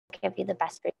give you the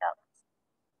best results.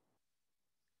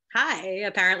 Hi,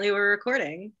 apparently we're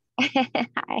recording.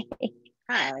 Hi.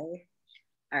 Hi.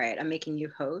 All right, I'm making you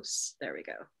host. There we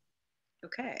go.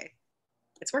 Okay,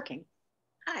 it's working.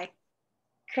 Hi.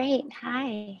 Great,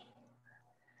 hi.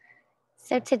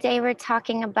 So today we're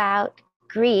talking about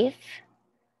grief.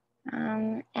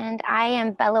 And I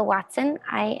am Bela Watson.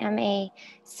 I am a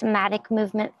somatic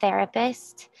movement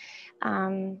therapist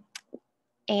and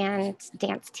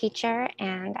dance teacher,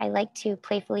 and I like to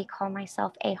playfully call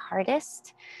myself a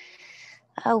heARTist,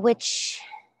 which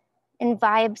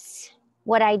imbibes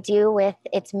what I do with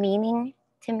its meaning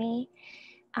to me.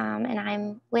 And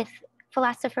I'm with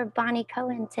philosopher Bonnie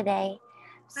Cohen today.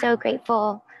 So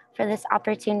grateful for this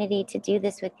opportunity to do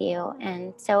this with you.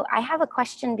 And so I have a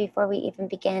question before we even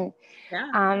begin.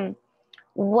 Yeah.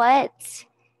 What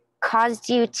caused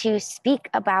you to speak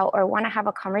about or want to have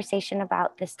a conversation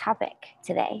about this topic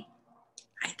today?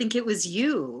 I think it was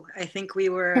you. I think we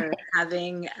were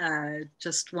having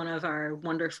just one of our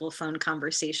wonderful phone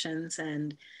conversations,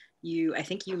 and I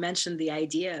think you mentioned the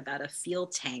idea about a feel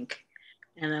tank.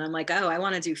 And then I'm like, oh, I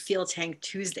want to do Feel Tank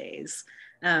Tuesdays.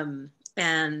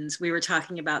 And we were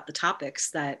talking about the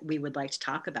topics that we would like to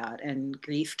talk about, and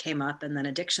grief came up, and then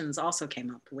addictions also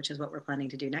came up, which is what we're planning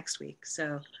to do next week.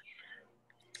 So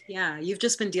yeah, you've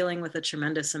just been dealing with a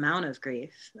tremendous amount of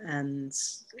grief, and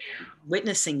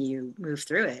witnessing you move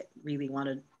through it really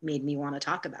made me want to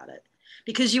talk about it,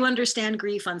 because you understand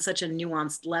grief on such a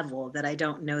nuanced level that I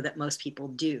don't know that most people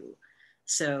do.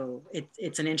 So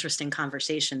it's an interesting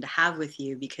conversation to have with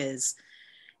you, because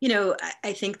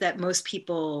I think that most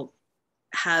people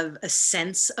have a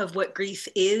sense of what grief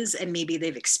is, and maybe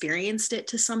they've experienced it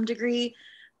to some degree,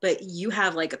 but you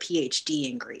have like a PhD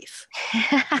in grief.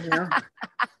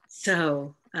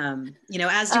 So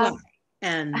as do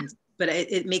I. But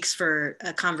it makes for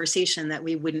a conversation that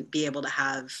we wouldn't be able to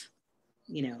have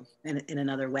in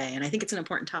another way. And I think it's an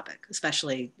important topic,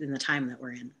 especially in the time that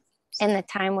we're in. In the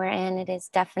time we're in, it is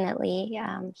definitely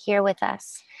here with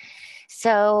us.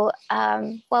 So,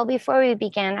 well, before we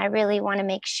begin, I really want to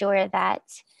make sure that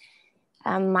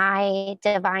my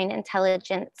divine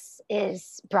intelligence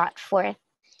is brought forth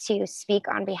to speak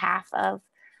on behalf of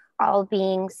all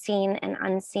beings seen and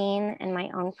unseen in my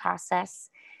own process.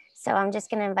 So I'm just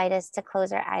going to invite us to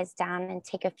close our eyes down and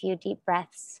take a few deep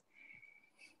breaths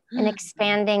and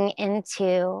expanding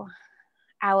into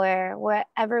our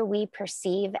wherever we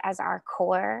perceive as our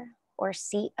core or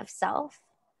seat of self,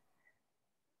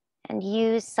 and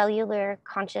use cellular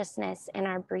consciousness in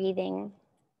our breathing,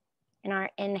 in our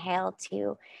inhale,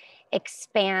 to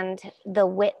expand the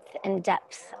width and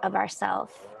depth of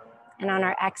ourself, and on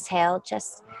our exhale,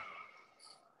 just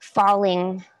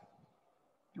falling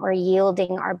or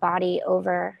yielding our body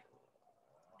over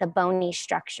the bony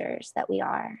structures that we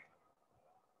are.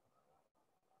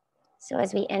 So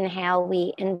as we inhale,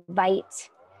 we invite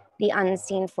the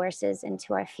unseen forces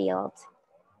into our field.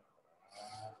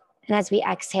 And as we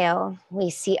exhale,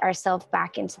 we see ourselves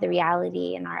back into the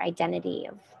reality and our identity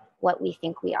of what we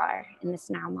think we are in this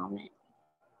now moment.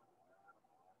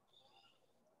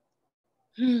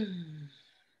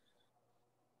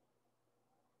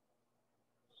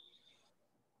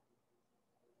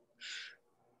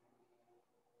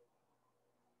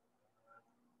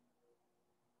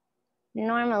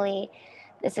 Normally,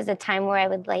 this is a time where I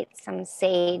would light some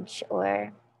sage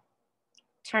or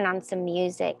turn on some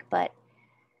music, but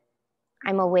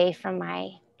I'm away from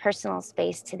my personal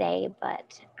space today,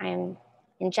 but I'm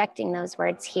injecting those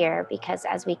words here because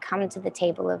as we come to the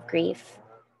table of grief,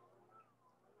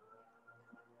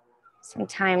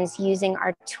 sometimes using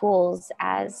our tools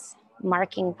as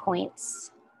marking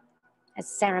points, as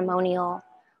ceremonial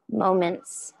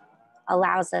moments,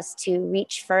 allows us to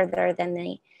reach further than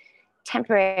the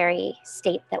temporary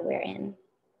state that we're in.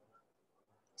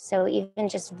 So even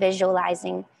just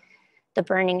visualizing the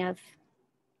burning of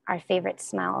our favorite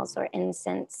smells or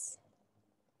incense,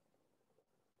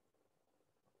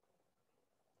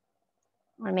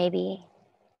 or maybe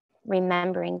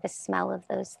remembering the smell of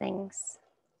those things,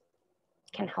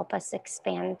 can help us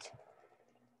expand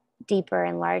deeper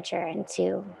and larger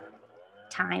into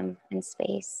time and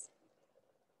space.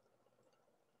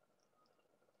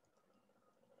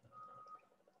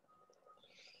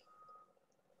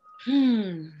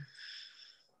 And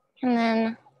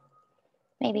then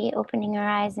maybe opening our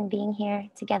eyes and being here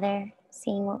together,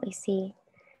 seeing what we see.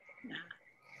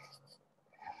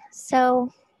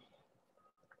 So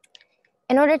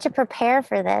in order to prepare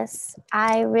for this,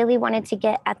 I really wanted to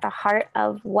get at the heart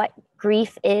of what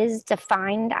grief is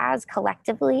defined as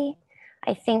collectively.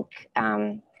 I think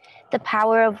the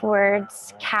power of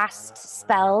words cast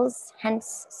spells,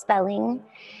 hence spelling.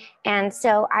 And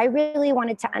so I really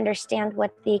wanted to understand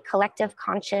what the collective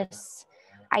conscious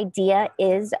idea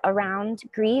is around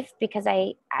grief, because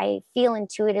I feel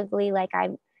intuitively like I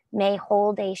may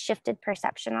hold a shifted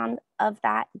perception of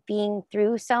that, being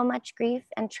through so much grief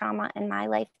and trauma in my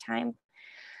lifetime.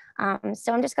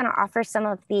 So I'm just going to offer some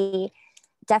of the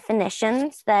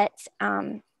definitions that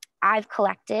I've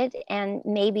collected, and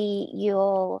maybe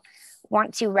you'll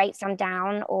want to write some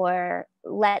down or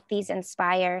let these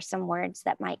inspire some words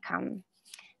that might come,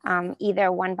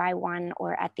 either one by one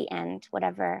or at the end,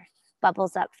 whatever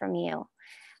bubbles up from you.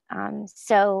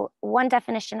 So one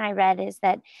definition I read is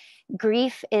that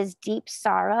grief is deep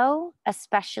sorrow,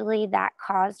 especially that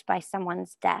caused by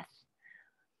someone's death.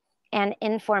 And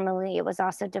informally, it was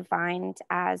also defined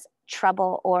as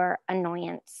trouble or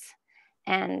annoyance.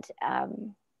 And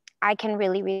I can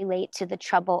really relate to the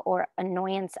trouble or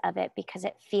annoyance of it, because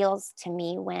it feels to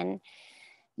me when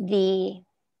the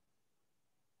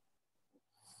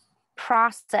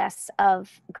process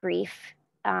of grief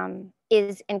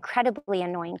is incredibly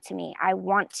annoying to me. I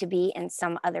want to be in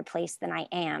some other place than I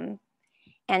am.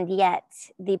 And yet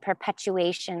the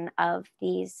perpetuation of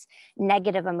these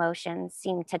negative emotions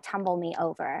seem to tumble me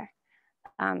over,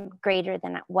 greater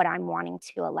than what I'm wanting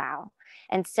to allow.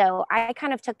 And so I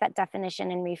kind of took that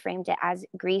definition and reframed it as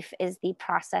grief is the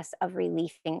process of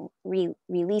releasing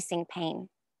pain.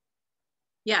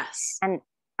 Yes. And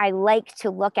I like to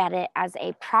look at it as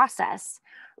a process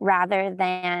rather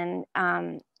than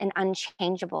an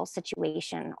unchangeable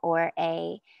situation or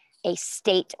a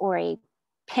state or a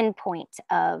pinpoint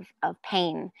of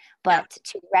pain, but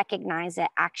to recognize it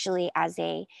actually as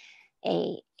a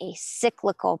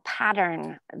cyclical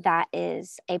pattern that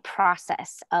is a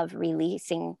process of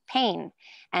releasing pain.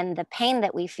 And the pain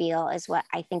that we feel is what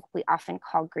I think we often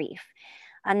call grief.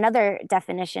 Another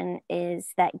definition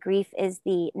is that grief is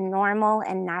the normal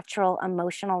and natural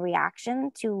emotional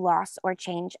reaction to loss or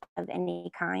change of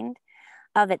any kind.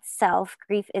 Of itself,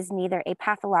 grief is neither a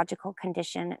pathological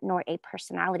condition nor a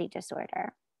personality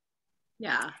disorder.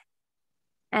 Yeah.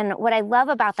 And what I love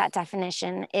about that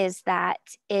definition is that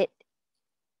it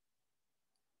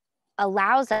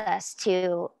allows us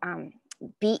to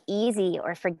be easy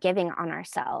or forgiving on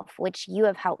ourselves, which you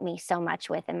have helped me so much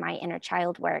with in my inner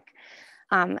child work.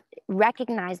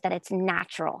 Recognize that it's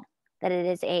natural, that it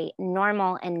is a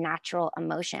normal and natural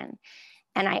emotion.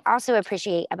 And I also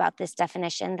appreciate about this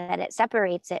definition that it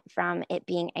separates it from it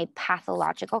being a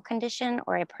pathological condition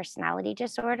or a personality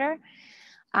disorder.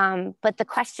 But the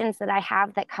questions that I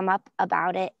have that come up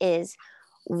about it is,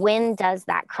 when does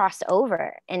that cross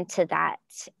over into that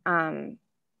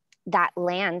that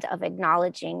land of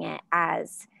acknowledging it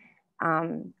as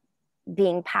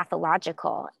being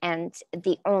pathological? And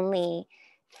the only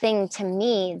thing to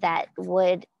me that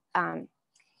would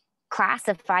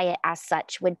classify it as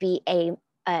such would be a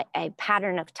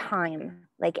pattern of time,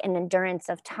 like an endurance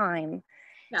of time,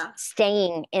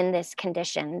 staying in this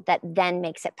condition that then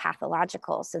makes it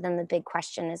pathological. So then the big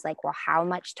question is like, well, how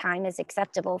much time is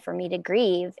acceptable for me to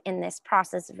grieve in this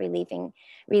process of releasing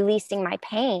my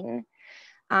pain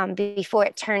before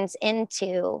it turns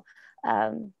into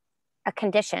a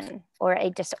condition or a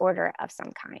disorder of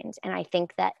some kind? And I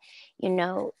think that,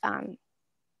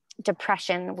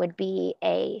 depression would be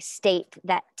a state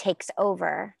that takes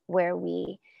over, where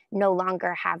we no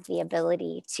longer have the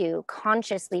ability to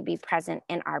consciously be present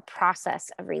in our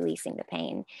process of releasing the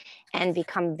pain and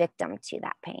become victim to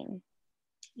that pain.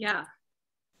 Yeah.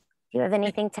 Do you have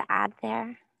anything to add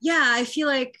there? Yeah, I feel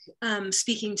like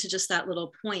speaking to just that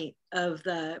little point of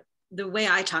the way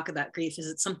I talk about grief is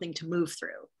it's something to move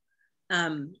through.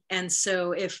 And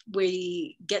so if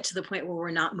we get to the point where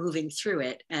we're not moving through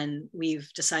it and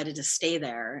we've decided to stay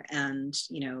there and,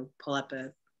 pull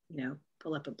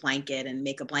up a blanket and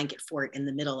make a blanket fort in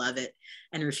the middle of it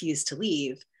and refuse to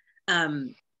leave,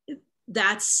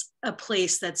 that's a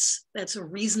place that's a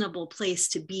reasonable place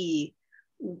to be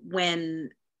when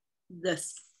the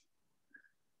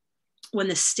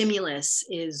stimulus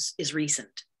is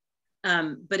recent.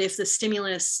 But if the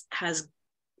stimulus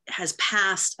has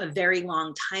passed a very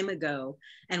long time ago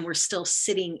and we're still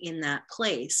sitting in that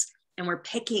place and we're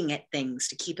picking at things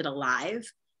to keep it alive,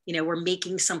 we're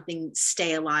making something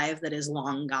stay alive that is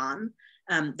long gone,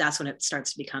 that's when it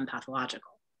starts to become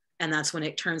pathological. And that's when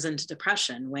it turns into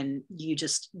depression, when you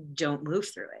just don't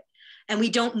move through it. And we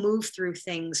don't move through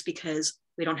things because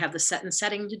we don't have the set and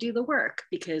setting to do the work,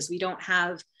 because we don't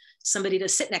have somebody to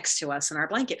sit next to us in our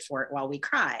blanket fort while we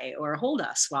cry, or hold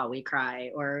us while we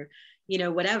cry, or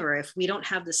whatever. If we don't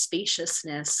have the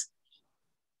spaciousness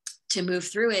to move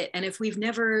through it. And if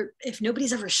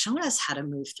nobody's ever shown us how to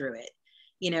move through it,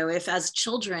 if as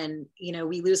children,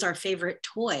 we lose our favorite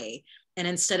toy, and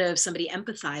instead of somebody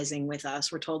empathizing with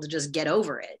us, we're told to just get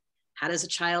over it. How does a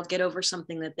child get over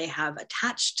something that they have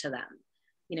attached to them?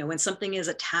 When something is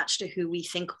attached to who we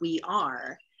think we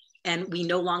are and we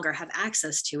no longer have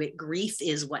access to it, grief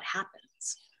is what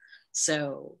happens.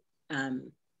 So,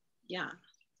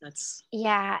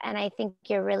 Yeah, and I think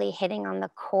you're really hitting on the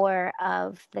core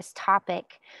of this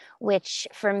topic, which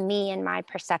for me and my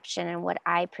perception and what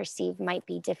I perceive might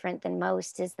be different than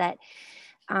most, is that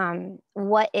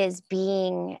what is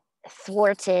being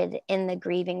thwarted in the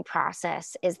grieving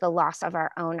process is the loss of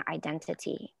our own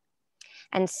identity.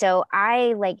 And so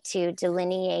I like to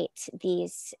delineate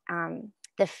these,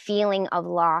 the feeling of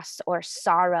loss or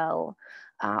sorrow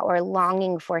or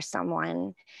longing for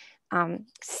someone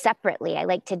separately. I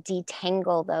like to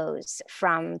detangle those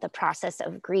from the process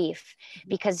of grief,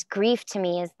 because grief to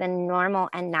me is the normal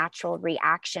and natural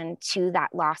reaction to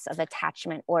that loss of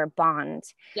attachment or bond.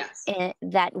 Yes.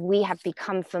 That we have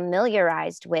become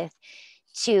familiarized with.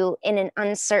 In an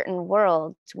uncertain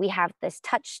world, we have this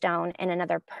touchstone in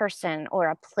another person or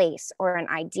a place or an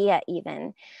idea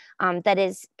even, that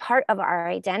is part of our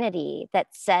identity, that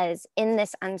says in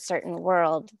this uncertain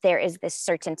world there is this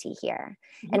certainty here.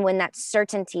 Mm-hmm. And when that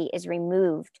certainty is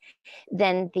removed,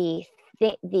 then the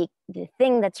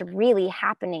thing that's really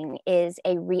happening is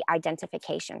a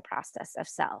re-identification process of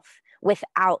self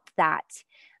without that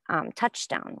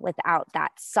touchstone, without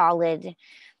that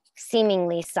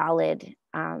seemingly solid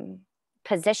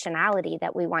positionality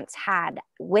that we once had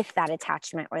with that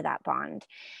attachment or that bond.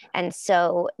 And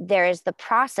so there is the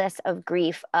process of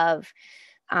grief, of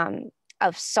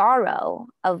sorrow,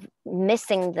 of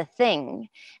missing the thing.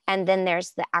 And then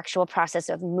there's the actual process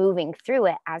of moving through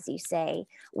it, as you say,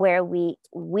 where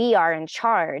we are in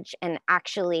charge and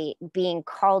actually being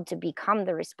called to become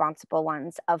the responsible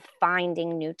ones of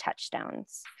finding new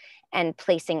touchstones and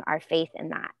placing our faith in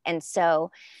that. And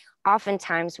so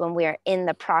oftentimes when we're in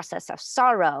the process of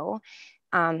sorrow,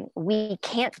 we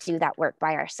can't do that work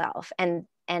by ourselves. And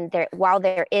while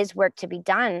there is work to be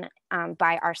done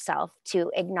by ourselves to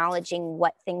acknowledging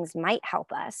what things might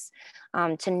help us,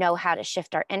 to know how to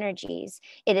shift our energies,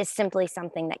 it is simply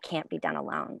something that can't be done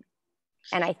alone.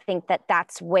 And I think that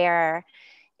that's where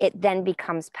it then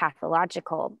becomes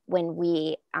pathological, when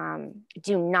we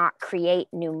do not create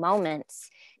new moments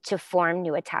to form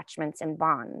new attachments and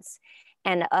bonds.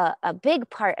 And a big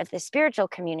part of the spiritual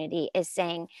community is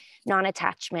saying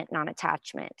non-attachment,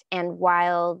 non-attachment. And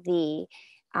while the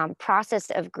process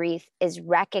of grief is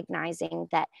recognizing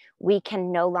that we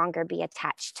can no longer be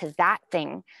attached to that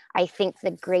thing, I think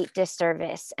the great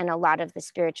disservice in a lot of the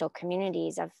spiritual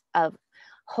communities of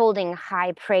holding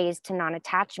high praise to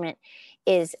non-attachment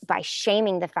is by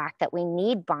shaming the fact that we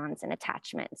need bonds and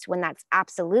attachments, when that's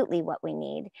absolutely what we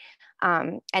need.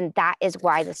 And that is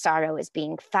why the sorrow is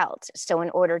being felt. So in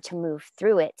order to move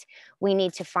through it, we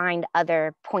need to find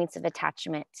other points of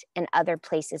attachment and other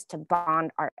places to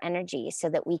bond our energy so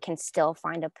that we can still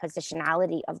find a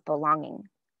positionality of belonging.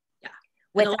 Yeah.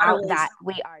 Without that,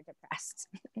 we are depressed.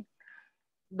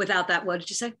 Without that, what did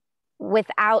you say?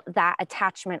 Without that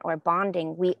attachment or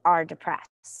bonding, we are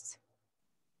depressed.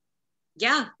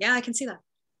 Yeah, I can see that.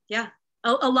 Yeah.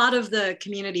 A lot of the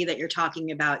community that you're talking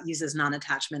about uses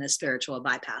non-attachment as spiritual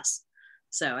bypass.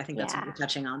 So I think that's what you're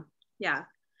touching on. Yeah.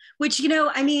 Which,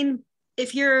 I mean,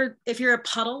 if you're a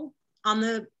puddle on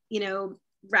the,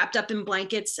 wrapped up in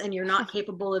blankets, and you're not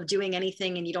capable of doing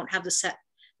anything, and you don't have the set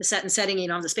and setting, and you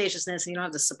don't have the spaciousness, and you don't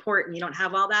have the support, and you don't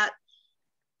have all that,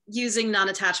 using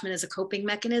non-attachment as a coping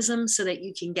mechanism so that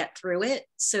you can get through it,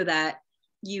 so that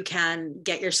you can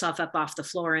get yourself up off the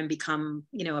floor and become,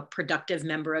 a productive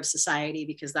member of society,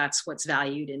 because that's what's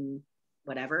valued in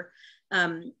whatever.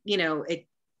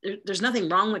 There's nothing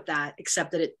wrong with that,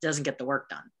 except that it doesn't get the work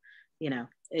done.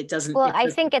 It doesn't. Well,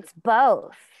 I think it's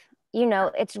both.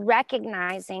 It's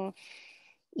recognizing,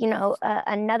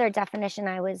 another definition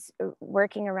I was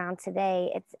working around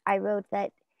today. I wrote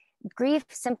that grief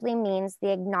simply means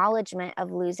the acknowledgement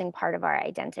of losing part of our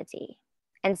identity.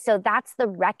 And so that's the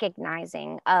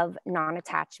recognizing of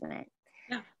non-attachment.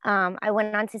 Yeah. I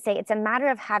went on to say it's a matter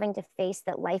of having to face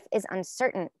that life is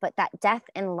uncertain, but that death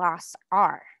and loss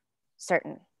are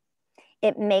certain.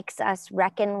 It makes us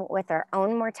reckon with our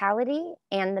own mortality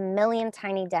and the million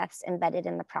tiny deaths embedded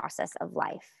in the process of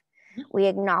life. Mm-hmm. We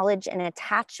acknowledge an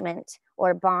attachment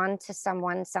or bond to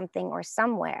someone, something, or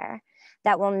somewhere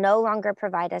that will no longer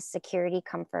provide us security,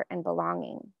 comfort, and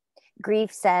belonging.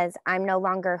 Grief says, I'm no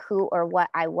longer who or what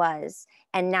I was,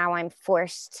 and now I'm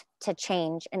forced to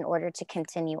change in order to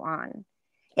continue on.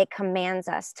 It commands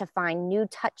us to find new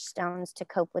touchstones to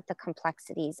cope with the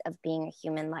complexities of being a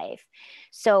human life.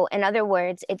 So in other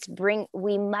words,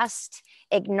 we must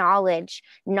acknowledge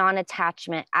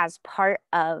non-attachment as part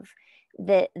of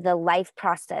the life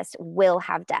process will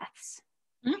have deaths.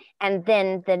 Mm-hmm. And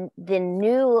then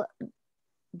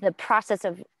the process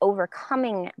of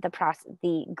overcoming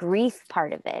the grief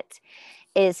part of it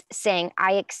is saying,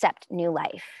 I accept new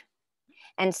life.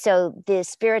 And so the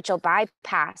spiritual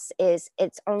bypass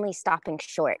it's only stopping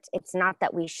short. It's not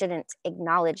that we shouldn't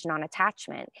acknowledge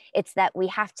non-attachment. It's that we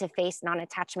have to face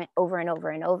non-attachment over and over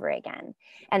and over again.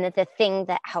 And that the thing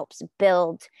that helps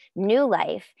build new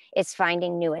life is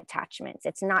finding new attachments.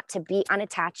 It's not to be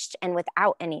unattached and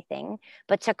without anything,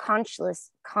 but to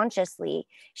consciously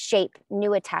shape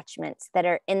new attachments that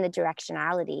are in the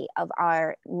directionality of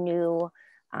our new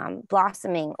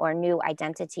blossoming or new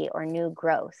identity or new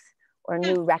growth, or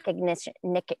new recognition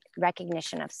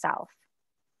of self.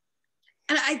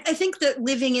 And I think that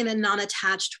living in a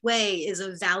non-attached way is a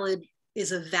valid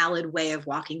way of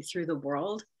walking through the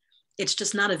world. It's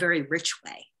just not a very rich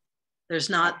way. There's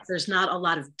not a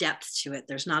lot of depth to it.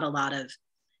 There's not a lot of,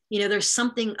 there's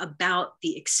something about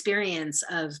the experience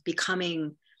of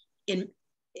becoming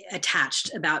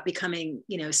attached, about becoming,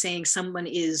 saying someone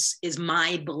is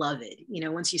my beloved.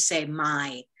 Once you say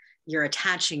my, you're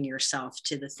attaching yourself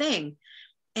to the thing.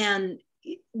 And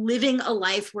living a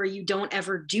life where you don't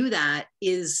ever do that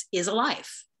is a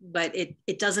life, but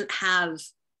it doesn't have,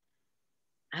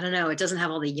 I don't know, it doesn't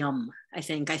have all the yum. I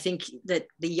think that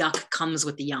the yuck comes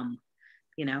with the yum,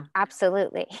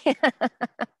 Absolutely.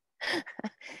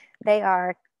 They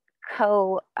are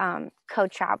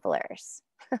co-travelers.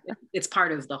 It's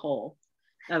part of the whole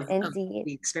of Indeed. Of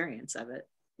the experience of it.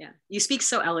 Yeah. You speak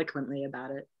so eloquently about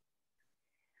it.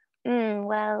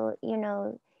 Well,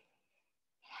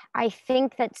 I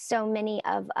think that so many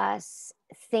of us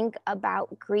think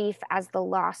about grief as the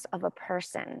loss of a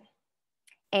person.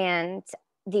 And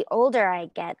the older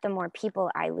I get, the more people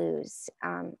I lose.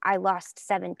 I lost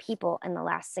 7 people in the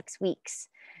last 6 weeks.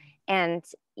 And,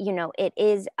 it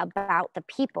is about the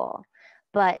people.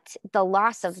 But the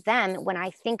loss of them, when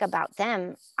I think about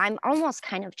them, I'm almost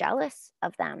kind of jealous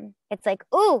of them. It's like,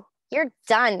 ooh, you're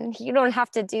done. You don't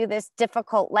have to do this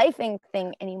difficult lifing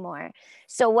thing anymore.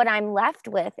 So what I'm left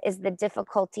with is the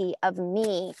difficulty of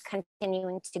me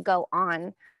continuing to go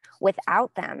on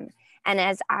without them. And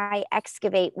as I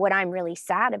excavate what I'm really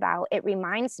sad about, it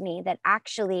reminds me that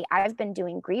actually I've been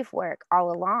doing grief work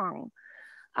all along.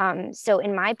 So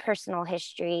in my personal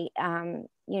history,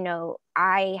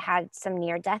 I had some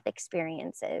near-death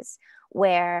experiences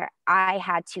where I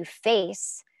had to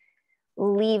face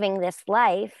leaving this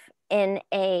life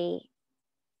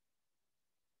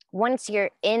once you're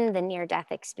in the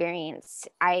near-death experience.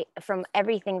 From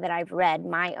everything that I've read,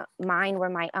 mine were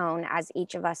my own, as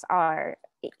each of us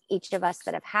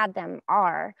that have had them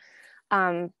are.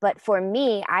 But for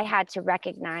me, I had to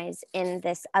recognize in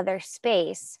this other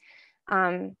space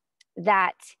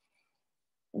that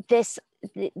this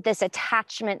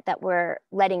attachment that we're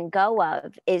letting go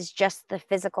of is just the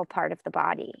physical part of the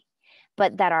body,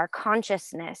 but that our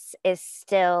consciousness is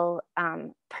still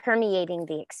permeating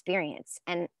the experience.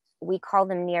 And we call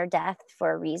them near death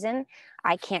for a reason.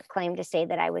 I can't claim to say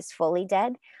that I was fully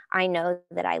dead. I know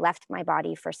that I left my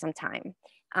body for some time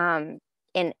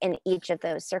in each of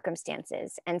those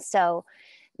circumstances. And so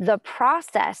the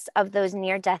process of those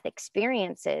near-death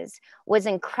experiences was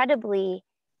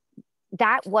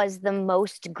that was the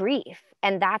most grief.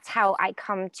 And that's how I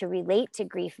come to relate to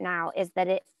grief now, is that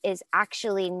it is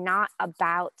actually not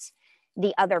about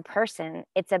the other person.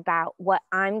 It's about what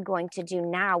I'm going to do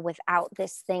now without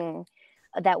this thing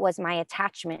that was my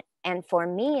attachment. And for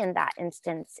me, in that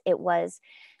instance, it was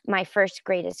my first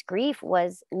greatest grief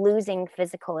was losing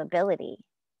physical ability.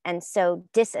 And so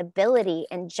disability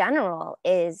in general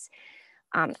is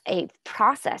a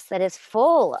process that is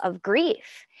full of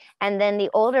grief. And then the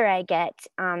older I get,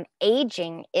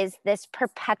 aging is this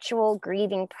perpetual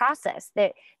grieving process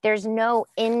that there's no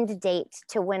end date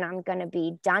to when I'm going to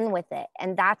be done with it.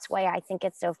 And that's why I think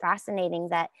it's so fascinating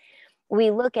that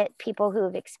we look at people who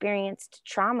have experienced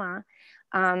trauma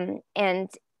and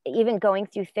even going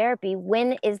through therapy.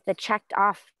 When is the checked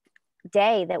off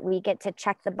day that we get to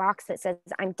check the box that says,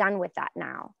 I'm done with that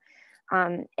now?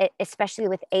 Especially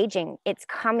with aging, it's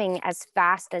coming as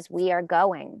fast as we are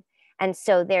going. And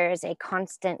so there is a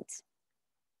constant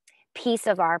piece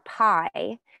of our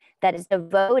pie that is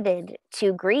devoted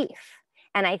to grief.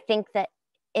 And I think that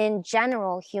in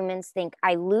general, humans think,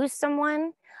 I lose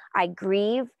someone, I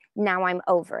grieve, now I'm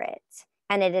over it.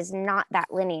 And it is not that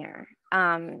linear.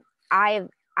 I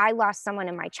lost someone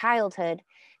in my childhood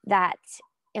that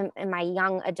in my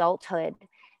young adulthood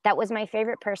that was my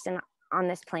favorite person on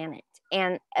this planet.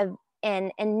 And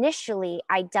initially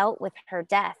I dealt with her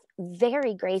death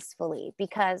very gracefully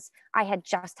because I had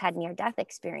just had near-death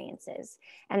experiences.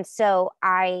 And so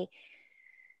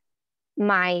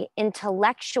my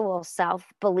intellectual self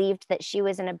believed that she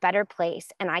was in a better place,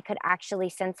 and I could actually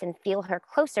sense and feel her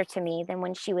closer to me than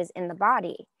when she was in the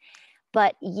body.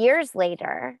 But years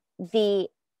later, the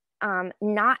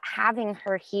not having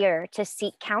her here to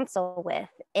seek counsel with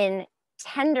in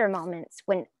tender moments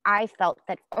when I felt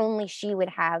that only she would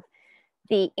have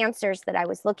the answers that I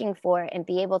was looking for and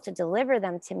be able to deliver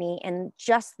them to me in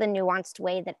just the nuanced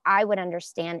way that I would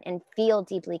understand and feel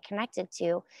deeply connected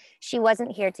to, she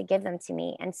wasn't here to give them to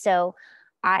me. And so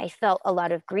I felt a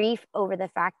lot of grief over the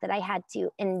fact that I had to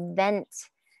invent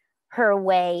her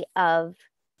way of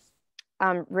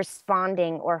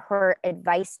responding or her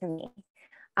advice to me.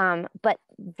 But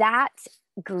that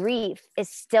grief is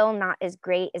still not as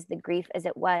great as the grief as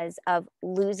it was of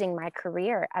losing my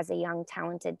career as a young,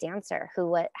 talented dancer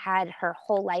who had her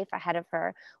whole life ahead of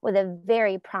her with a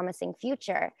very promising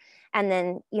future. And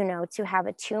then, you know, to have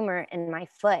a tumor in my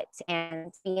foot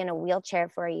and be in a wheelchair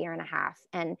for a year and a half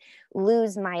and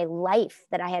lose my life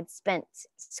that I had spent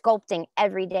sculpting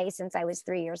every day since I was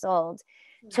 3 years old,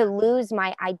 to lose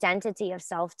my identity of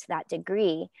self to that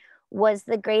degree was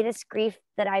the greatest grief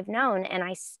that I've known. And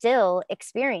I still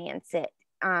experience it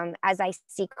as I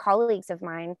see colleagues of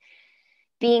mine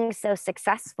being so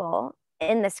successful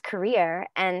in this career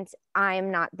and I'm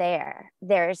not there.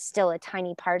 There's still a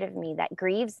tiny part of me that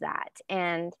grieves that.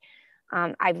 And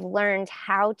I've learned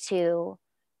how to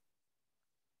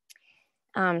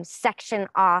section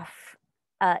off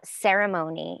a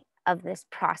ceremony of this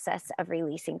process of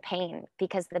releasing pain,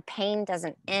 because the pain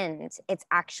doesn't end. It's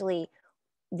actually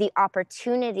the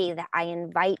opportunity that I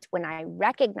invite when I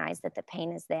recognize that the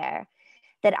pain is there,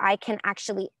 that I can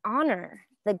actually honor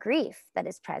the grief that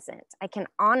is present. I can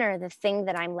honor the thing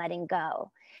that I'm letting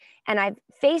go. And I've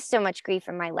faced so much grief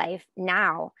in my life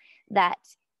now that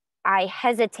I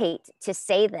hesitate to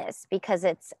say this, because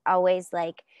it's always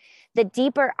like, the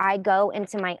deeper I go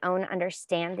into my own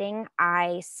understanding,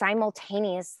 I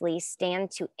simultaneously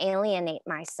stand to alienate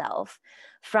myself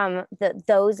from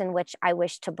those in which I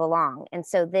wish to belong. And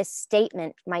so this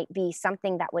statement might be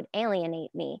something that would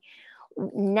alienate me.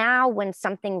 Now, when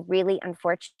something really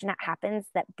unfortunate happens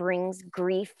that brings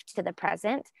grief to the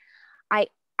present, I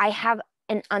have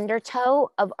an undertow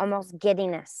of almost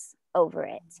giddiness over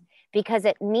it, because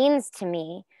it means to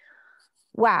me,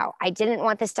 wow, I didn't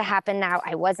want this to happen now.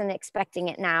 I wasn't expecting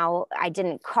it now. I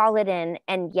didn't call it in,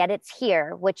 and yet it's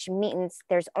here, which means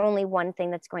there's only one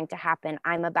thing that's going to happen.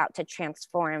 I'm about to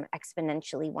transform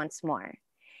exponentially once more.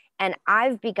 And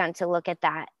I've begun to look at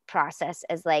that process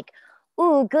as like,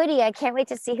 ooh, goody, I can't wait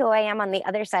to see who I am on the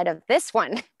other side of this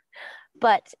one.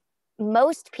 But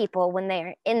most people, when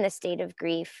they're in the state of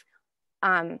grief,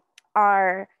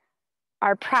 are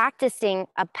practicing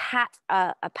a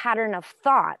pattern of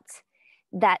thought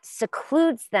that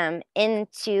secludes them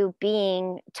into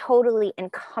being totally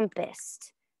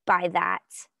encompassed by that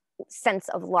sense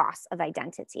of loss of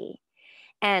identity.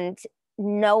 And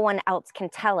no one else can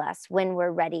tell us when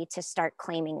we're ready to start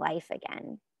claiming life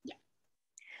again. Yeah.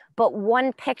 But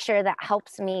one picture that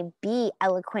helps me be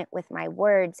eloquent with my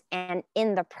words and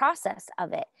in the process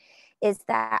of it is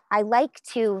that I like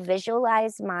to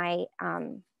visualize my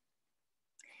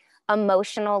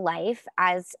emotional life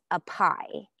as a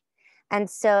pie. And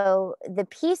so the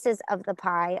pieces of the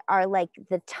pie are like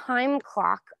the time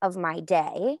clock of my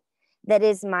day that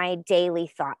is my daily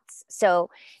thoughts. So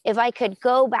if I could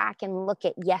go back and look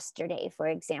at yesterday, for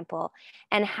example,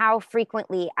 and how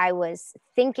frequently I was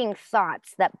thinking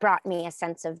thoughts that brought me a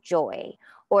sense of joy,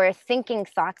 or thinking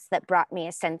thoughts that brought me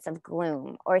a sense of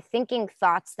gloom, or thinking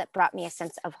thoughts that brought me a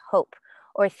sense of hope,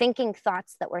 or thinking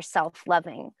thoughts that were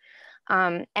self-loving.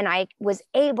 And I was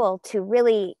able to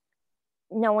really,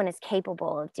 no one is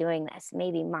capable of doing this,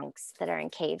 maybe monks that are in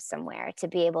caves somewhere, to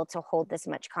be able to hold this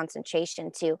much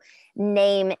concentration, to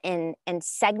name and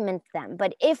segment them.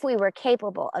 But if we were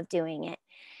capable of doing it,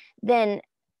 then,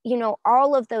 you know,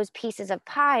 all of those pieces of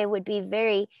pie would be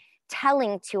very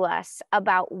telling to us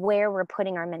about where we're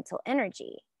putting our mental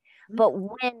energy. But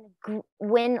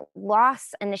when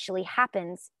loss initially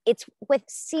happens, it's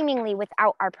seemingly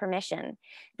without our permission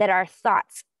that our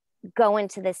thoughts go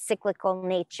into this cyclical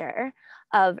nature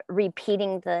of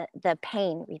repeating the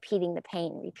pain, repeating the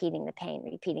pain, repeating the pain,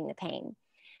 repeating the pain.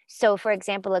 So for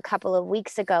example, a couple of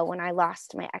weeks ago when I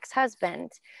lost my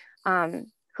ex-husband,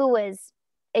 who was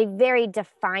a very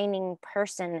defining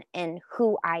person in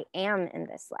who I am in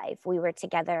this life. We were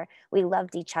together, we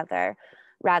loved each other,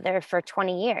 rather for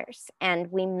 20 years.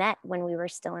 And we met when we were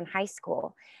still in high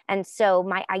school. And so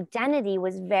my identity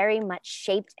was very much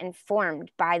shaped and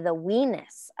formed by the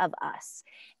we-ness of us.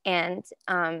 And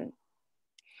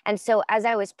so as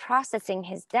I was processing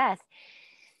his death,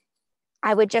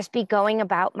 I would just be going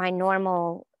about my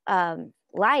normal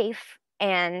life,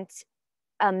 and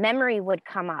a memory would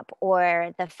come up,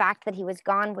 or the fact that he was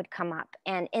gone would come up.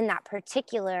 And in that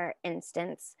particular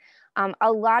instance,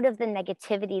 a lot of the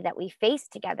negativity that we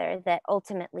faced together that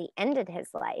ultimately ended his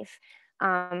life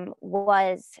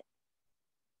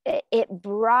it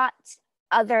brought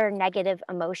other negative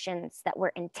emotions that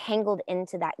were entangled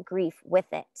into that grief with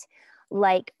it,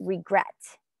 like regret.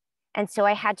 And so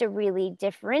I had to really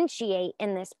differentiate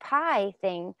in this pie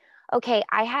thing. Okay,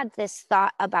 I had this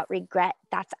thought about regret.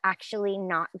 That's actually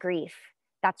not grief.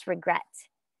 That's regret.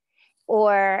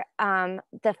 Or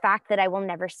the fact that I will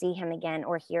never see him again,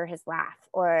 or hear his laugh,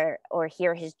 or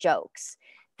hear his jokes.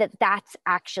 That's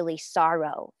actually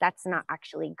sorrow. That's not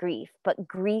actually grief. But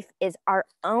grief is our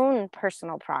own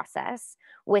personal process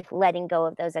with letting go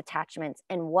of those attachments,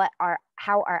 and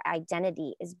how our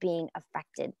identity is being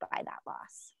affected by that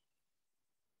loss.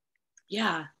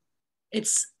 Yeah,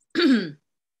 it's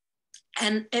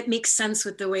and it makes sense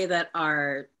with the way that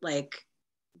our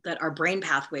brain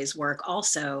pathways work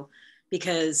also,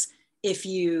 because if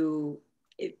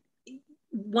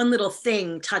one little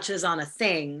thing touches on a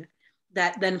thing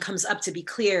that then comes up to be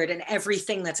cleared, and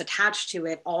everything that's attached to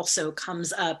it also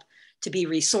comes up to be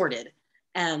resorted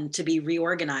and to be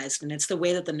reorganized. And it's the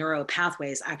way that the neural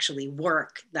pathways actually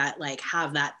work that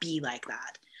have that be like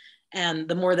that. And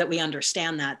the more that we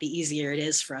understand that, the easier it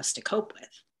is for us to cope with,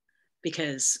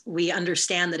 because we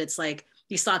understand that it's like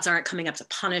these thoughts aren't coming up to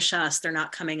punish us. They're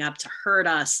not coming up to hurt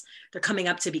us. They're coming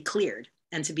up to be cleared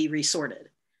and to be resorted.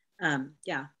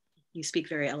 Yeah, you speak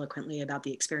very eloquently about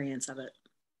the experience of it.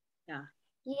 Yeah.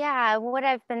 Yeah, what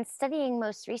I've been studying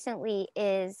most recently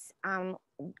is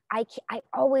I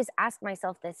always ask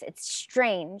myself this. It's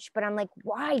strange, but I'm like,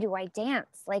 why do I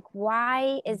dance? Like,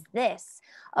 why is this,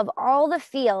 of all the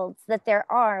fields that there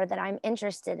are that I'm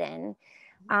interested in,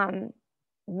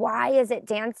 why is it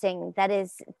dancing that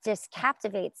just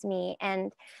captivates me?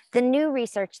 And the new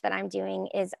research that I'm doing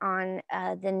is on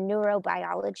the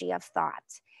neurobiology of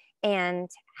thought,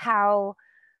 and how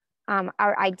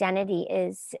our identity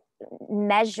is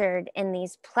measured in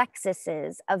these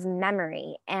plexuses of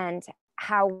memory, and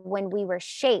how when we were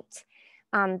shaped,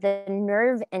 the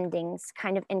nerve endings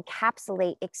kind of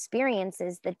encapsulate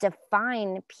experiences that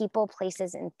define people,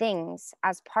 places, and things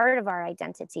as part of our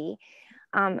identity.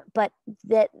 But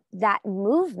that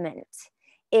movement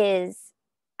is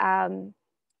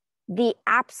the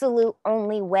absolute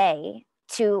only way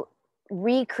to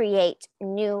recreate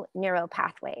new neural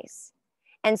pathways.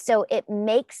 And so it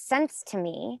makes sense to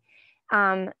me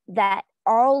that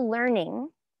all learning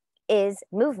is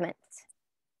movement.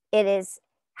 It is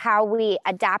how we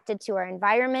adapted to our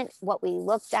environment, what we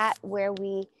looked at, where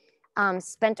we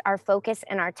spent our focus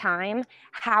and our time,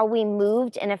 how we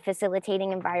moved in a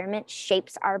facilitating environment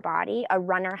shapes our body. A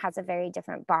runner has a very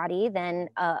different body than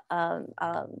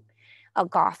a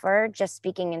golfer, just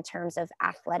speaking in terms of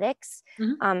athletics,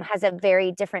 has a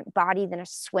very different body than a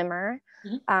swimmer,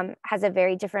 has a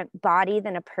very different body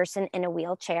than a person in a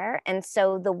wheelchair. And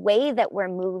so the way that we're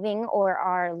moving, or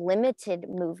our limited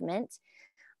movement,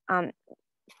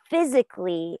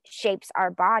 physically shapes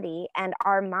our body, and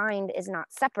our mind is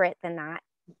not separate than that.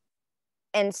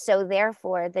 And so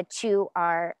therefore the two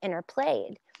are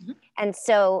interplayed. And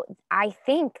so I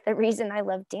think the reason I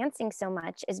love dancing so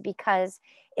much is because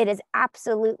it has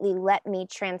absolutely let me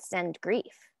transcend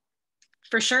grief.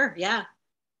 For sure. Yeah.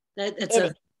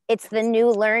 It's the new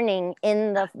learning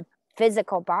in the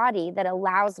physical body that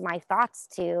allows my thoughts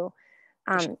to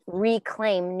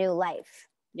reclaim new life.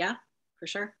 Yeah, for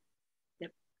sure.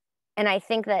 And I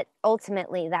think that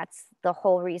ultimately that's the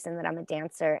whole reason that I'm a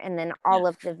dancer. And then all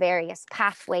of the various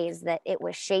pathways that it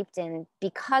was shaped in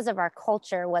because of our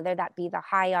culture, whether that be the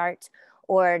high art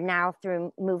or now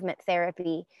through movement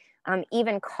therapy,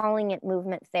 even calling it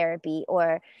movement therapy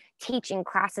or teaching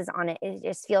classes on it, it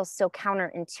just feels so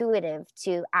counterintuitive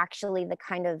to actually the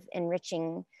kind of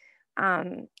enriching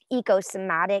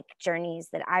eco-somatic journeys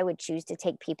that I would choose to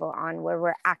take people on, where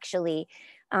we're actually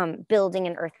building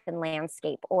an earthen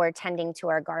landscape or tending to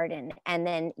our garden, and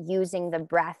then using the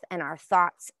breath and our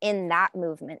thoughts in that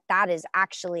movement. That is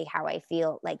actually how I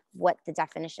feel like what the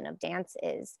definition of dance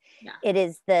is. Yeah. It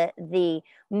is the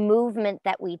movement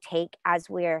that we take as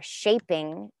we're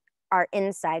shaping our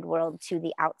inside world to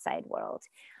the outside world.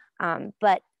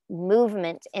 But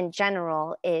movement in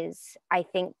general is, I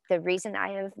think, the reason I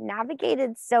have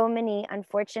navigated so many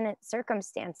unfortunate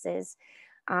circumstances,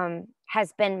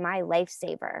 has been my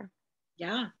lifesaver.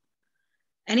 Yeah.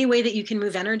 Any way that you can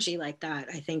move energy like that,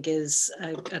 I think, is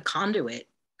a conduit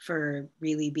for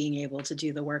really being able to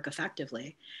do the work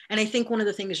effectively. And I think one of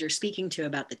the things you're speaking to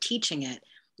about the teaching it,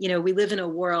 we live in a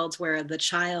world where the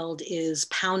child is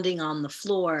pounding on the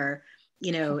floor,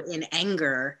 in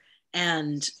anger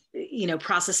and,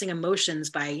 processing emotions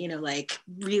by, like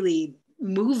really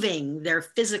moving their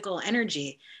physical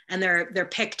energy, and they're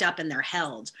picked up and they're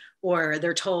held, or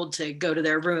they're told to go to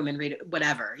their room and read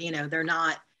whatever,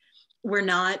 we're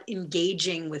not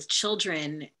engaging with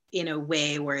children in a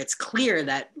way where it's clear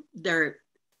that they're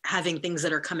having things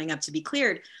that are coming up to be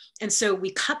cleared. And so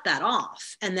we cut that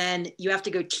off. And then you have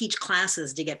to go teach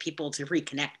classes to get people to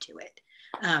reconnect to it.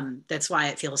 That's why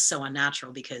it feels so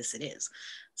unnatural, because it is.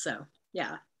 So,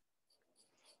 yeah.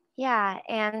 Yeah.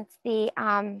 And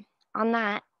on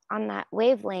that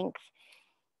wavelength,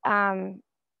 I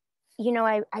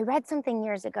read something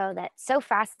years ago that's so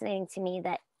fascinating to me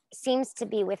that seems to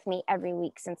be with me every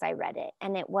week since I read it.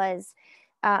 And it was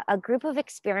a group of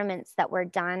experiments that were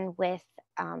done with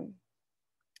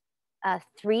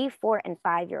 3, 4, and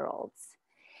 5-year-olds.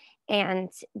 And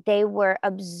they were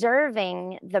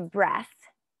observing the breath,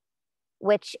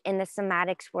 which in the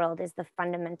somatics world is the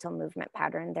fundamental movement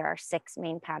pattern. There are 6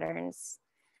 main patterns,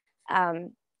 8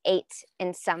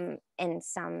 in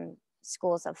some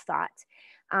schools of thought.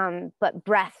 But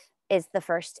breath is the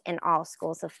first in all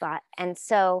schools of thought. And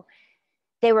so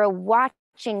they were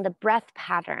watching the breath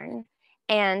pattern,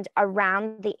 and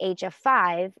around the age of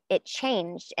 5, it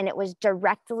changed, and it was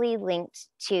directly linked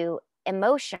to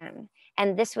emotion.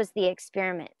 And this was the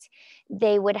experiment.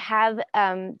 They would have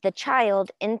the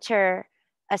child enter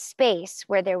a space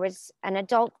where there was an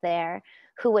adult there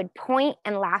who would point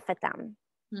and laugh at them,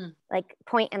 like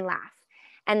point and laugh.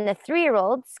 And the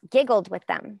 3-year-olds giggled with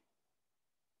them.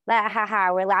 Ha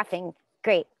ha, we're laughing.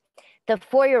 Great. The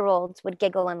 4-year-olds would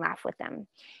giggle and laugh with them.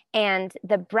 And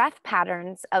the breath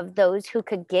patterns of those who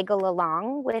could giggle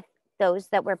along with those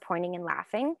that were pointing and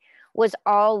laughing was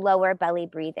all lower belly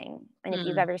breathing. And if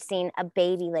you've ever seen a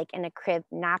baby like in a crib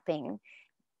napping,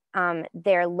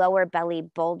 their lower belly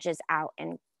bulges out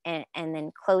and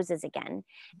then closes again.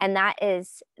 And that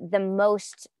is the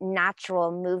most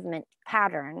natural movement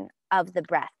pattern of the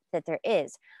breath that there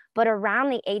is. But around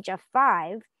the age of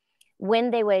 5,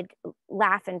 when they would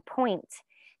laugh and point,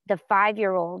 the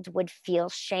 5-year-old would feel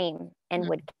shame and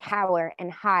would cower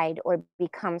and hide or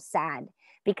become sad,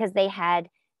 because they had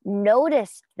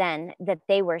noticed then that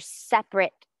they were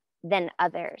separate than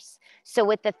others. So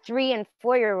with the 3 and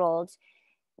 4-year-olds,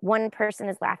 one person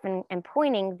is laughing and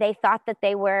pointing, they thought that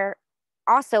they were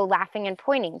also laughing and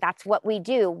pointing. That's what we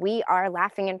do. We are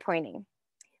laughing and pointing.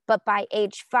 But by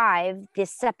age 5, the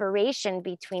separation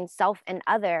between self and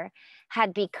other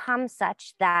had become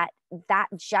such that that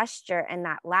gesture and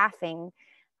that laughing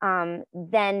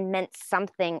then meant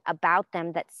something about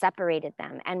them that separated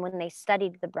them. And when they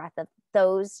studied the breath of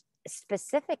those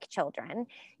specific children,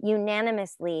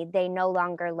 unanimously, they no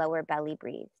longer lower belly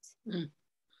breathed.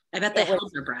 I bet they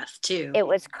held their breath too. It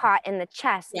was caught in the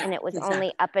chest, and it was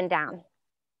only up and down.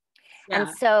 Yeah.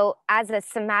 And so as a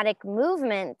somatic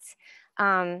movement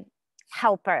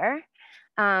helper,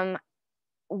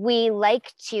 we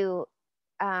like to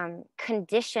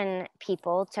condition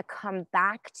people to come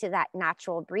back to that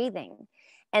natural breathing.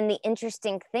 And the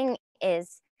interesting thing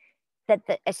is that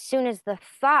as soon as the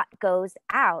thought goes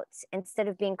out, instead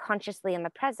of being consciously in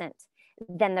the present,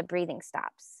 then the breathing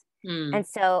stops. And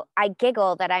so I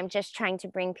giggle that I'm just trying to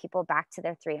bring people back to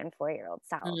their 3 and 4-year-old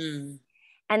selves.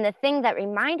 And the thing that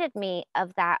reminded me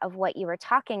of that, of what you were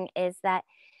talking, is that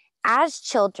as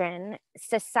children,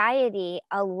 society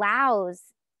allows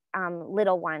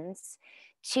little ones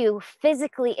to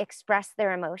physically express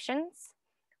their emotions,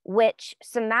 which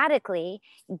somatically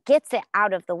gets it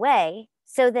out of the way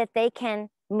so that they can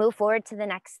move forward to the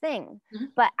next thing.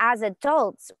 But as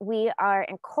adults, we are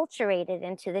enculturated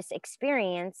into this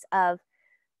experience of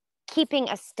keeping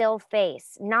a still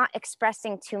face, not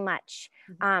expressing too much,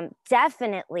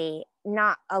 definitely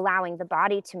not allowing the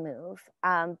body to move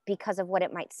because of what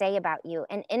it might say about you.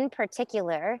 And in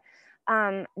particular,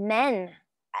 men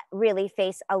really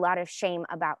face a lot of shame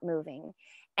about moving,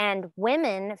 and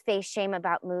women face shame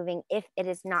about moving if it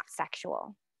is not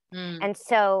sexual. And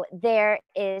so there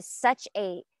is such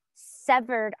a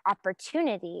severed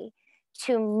opportunity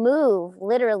to move,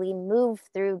 literally move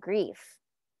through grief,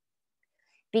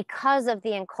 because of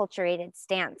the enculturated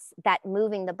stance that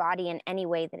moving the body in any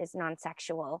way that is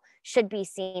non-sexual should be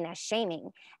seen as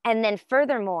shaming. And then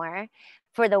furthermore,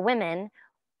 for the women,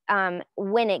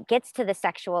 when it gets to the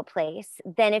sexual place,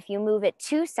 then if you move it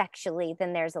too sexually,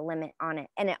 then there's a limit on it.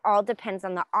 And it all depends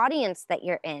on the audience that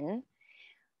you're in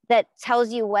that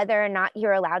tells you whether or not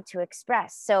you're allowed to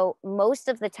express. So most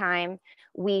of the time,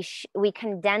 we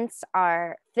condense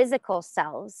our physical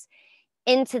selves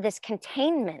into this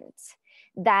containment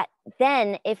that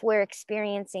then if we're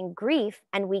experiencing grief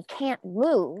and we can't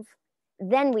move,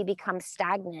 then we become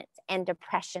stagnant and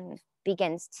depression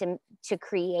begins to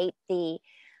create the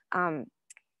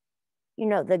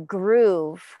the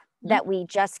groove that we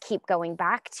just keep going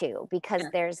back to because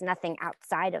there's nothing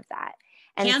outside of that.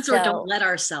 And can't so, or don't let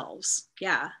ourselves.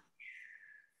 Yeah.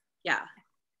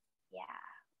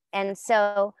 And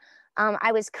so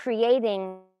I was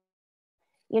creating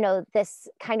this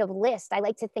kind of list. I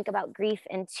like to think about grief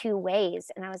in two ways.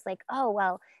 And I was like, oh,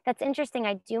 well, that's interesting.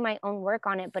 I do my own work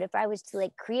on it. But if I was to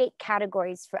like create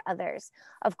categories for others,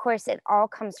 of course, it all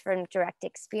comes from direct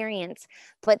experience.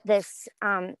 But this,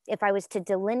 if I was to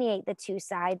delineate the two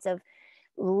sides of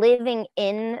living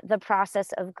in the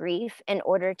process of grief in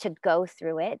order to go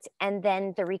through it, and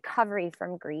then the recovery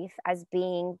from grief as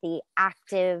being the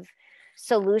active,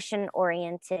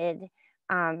 solution-oriented,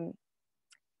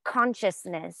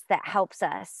 consciousness that helps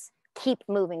us keep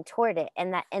moving toward it,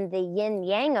 and the yin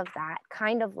yang of that,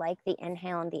 kind of like the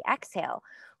inhale and the exhale,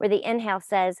 where the inhale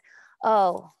says,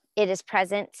 oh, it is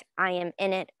present, I am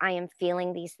in it, I am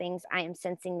feeling these things, I am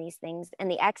sensing these things, and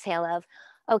the exhale of,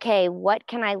 okay, what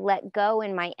can I let go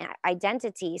in my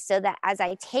identity so that as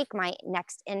I take my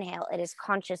next inhale, it is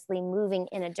consciously moving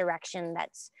in a direction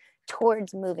that's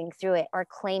towards moving through it or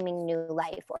claiming new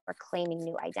life or claiming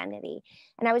new identity.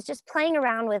 And I was just playing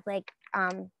around with like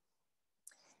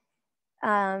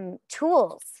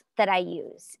tools that I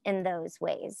use in those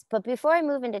ways. But before I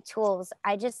move into tools,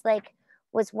 I just like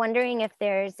was wondering if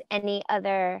there's any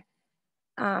other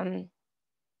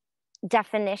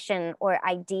definition or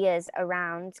ideas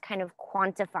around kind of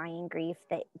quantifying grief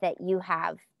that you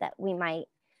have that we might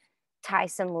tie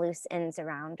some loose ends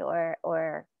around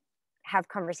or have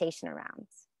conversation around.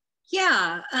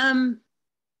 Yeah,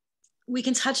 we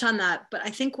can touch on that, but I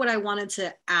think what I wanted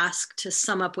to ask to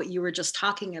sum up what you were just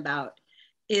talking about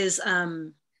is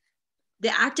the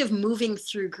act of moving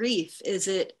through grief. Is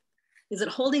it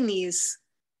holding these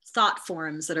thought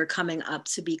forms that are coming up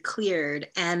to be cleared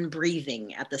and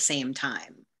breathing at the same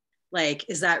time? Like,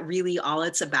 is that really all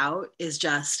it's about, is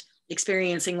just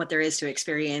experiencing what there is to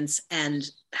experience and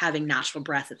having natural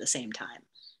breath at the same time?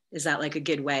 Is that like a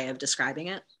good way of describing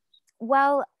it?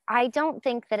 Well, I don't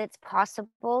think that it's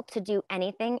possible to do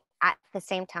anything at the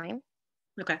same time.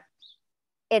 Okay.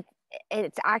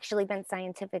 It's actually been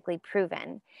scientifically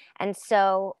proven. And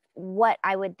so what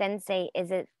I would then say is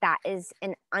that is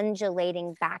an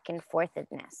undulating back and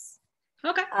forthedness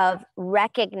of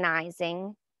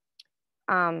recognizing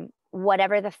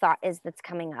whatever the thought is that's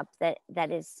coming up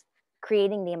that is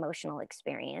creating the emotional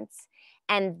experience,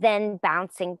 and then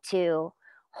bouncing to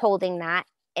holding that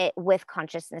with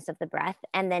consciousness of the breath,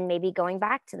 and then maybe going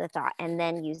back to the thought and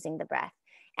then using the breath.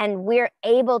 And we're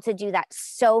able to do that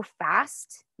so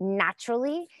fast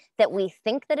naturally that we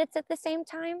think that it's at the same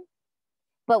time,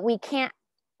 but we can't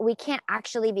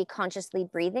actually be consciously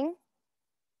breathing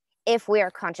if we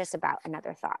are conscious about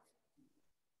another thought.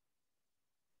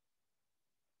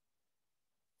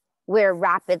 We're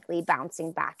rapidly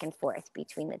bouncing back and forth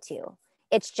between the two.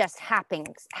 It's just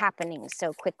happening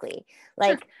so quickly.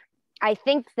 Like, sure. I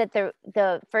think that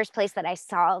the first place that I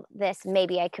saw this,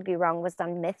 maybe I could be wrong, was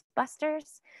on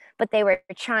Mythbusters, but they were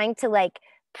trying to like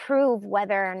prove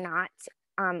whether or not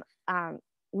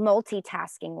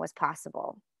multitasking was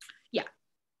possible. Yeah.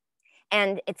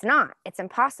 And it's not, it's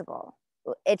impossible.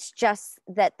 It's just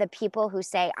that the people who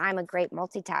say I'm a great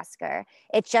multitasker,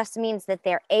 it just means that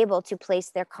they're able to place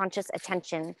their conscious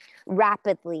attention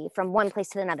rapidly from one place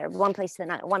to another, one place to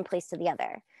another, one place to the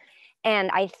other.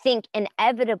 And I think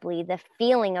inevitably the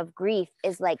feeling of grief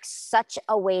is like such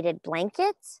a weighted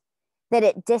blanket that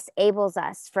it disables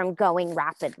us from going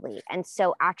rapidly. And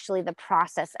so actually the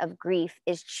process of grief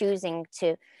is choosing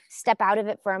to step out of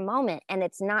it for a moment. And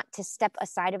it's not to step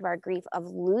aside of our grief of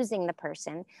losing the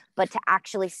person, but to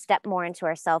actually step more into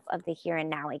ourself of the here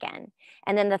and now again.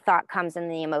 And then the thought comes and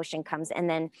the emotion comes, and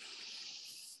then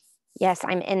yes,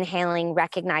 I'm inhaling,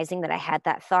 recognizing that I had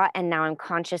that thought, and now I'm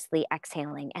consciously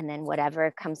exhaling, and then whatever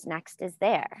comes next is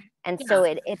there. And so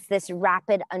it's this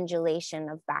rapid undulation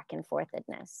of back and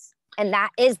forthedness. And that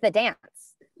is the dance.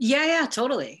 Yeah,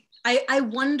 totally. I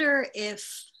wonder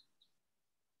if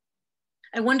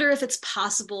it's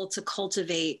possible to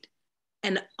cultivate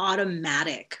an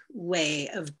automatic way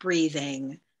of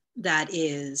breathing that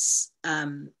is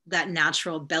that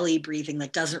natural belly breathing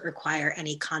that doesn't require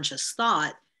any conscious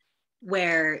thought,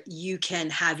 where you can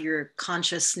have your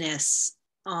consciousness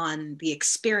on the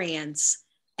experience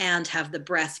and have the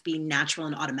breath be natural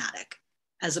and automatic,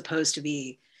 as opposed to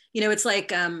be, it's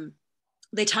like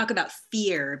they talk about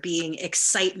fear being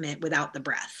excitement without the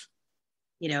breath.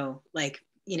 Like,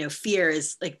 fear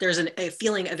is like there's a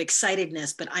feeling of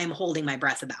excitedness, but I'm holding my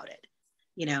breath about it,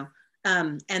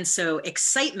 and so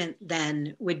excitement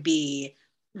then would be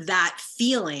that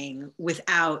feeling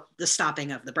without the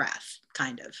stopping of the breath,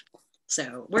 kind of.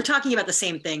 So we're talking about the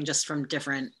same thing, just from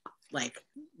different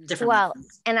Well,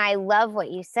 methods. and I love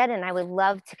what you said, and I would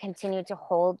love to continue to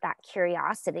hold that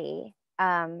curiosity,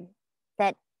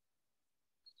 that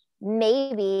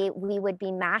maybe we would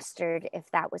be mastered if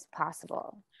that was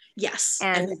possible. Yes,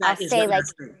 And I'll say, like,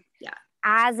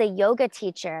 as a yoga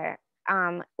teacher,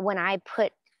 when I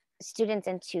put students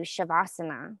into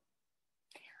Shavasana,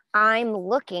 I'm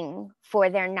looking for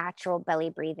their natural belly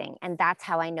breathing. And that's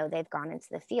how I know they've gone into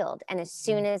the field. And as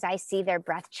soon as I see their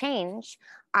breath change,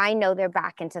 I know they're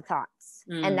back into thoughts.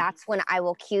 And that's when I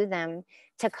will cue them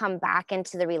to come back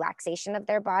into the relaxation of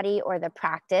their body, or the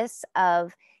practice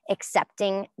of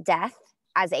accepting death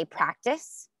as a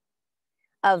practice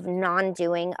of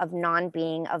non-doing, of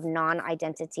non-being, of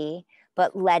non-identity,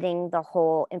 but letting the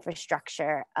whole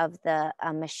infrastructure of the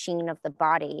machine of the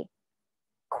body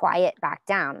quiet back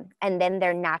down. And then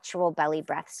their natural belly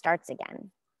breath starts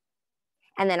again.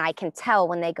 And then I can tell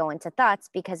when they go into thoughts,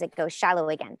 because it goes shallow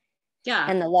again. Yeah.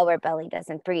 And the lower belly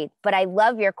doesn't breathe. But I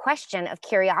love your question of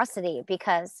curiosity,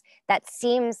 because that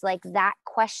seems like that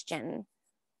question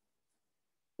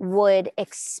would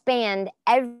expand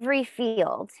every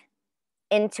field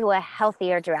into a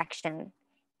healthier direction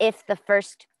if the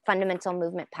first fundamental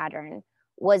movement pattern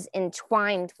was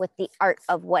entwined with the art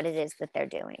of what it is that they're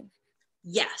doing.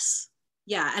 Yes.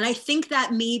 Yeah. And I think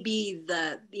that may be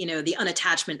the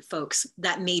unattachment folks,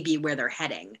 that may be where they're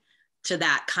heading, to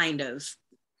that kind of,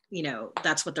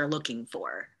 that's what they're looking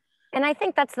for. And I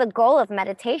think that's the goal of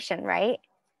meditation, right?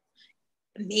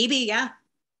 Maybe, yeah.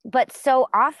 But so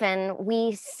often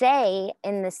we say,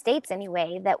 in the States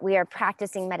anyway, that we are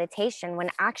practicing meditation, when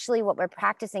actually what we're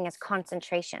practicing is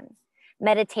concentration.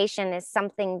 Meditation is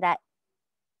something that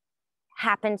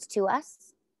happens to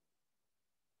us.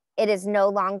 It is no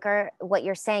longer what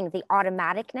you're saying, the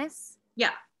automaticness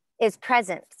is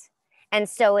present. And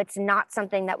so it's not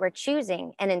something that we're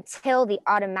choosing. And until the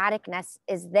automaticness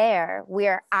is there, we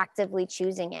are actively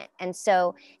choosing it. And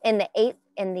so in the eight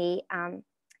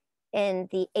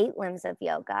limbs of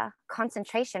yoga,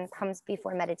 concentration comes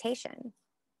before meditation.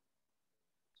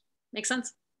 Makes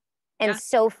sense. And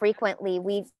so frequently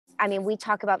we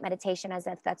talk about meditation as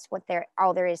if that's what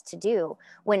all there is to do,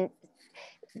 when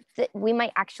we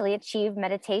might actually achieve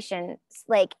meditation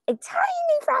like a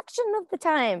tiny fraction of the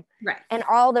time. Right. And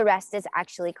all the rest is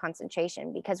actually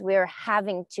concentration, because we're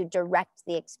having to direct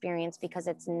the experience, because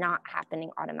it's not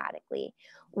happening automatically.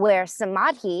 Where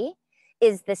samadhi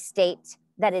is the state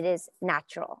that it is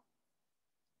natural.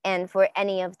 And for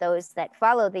any of those that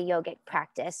follow the yogic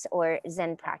practice or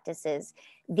Zen practices,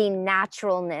 the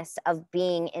naturalness of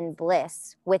being in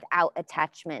bliss without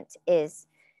attachment is,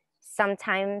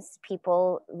 sometimes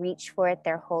people reach for it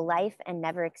their whole life and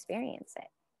never experience it.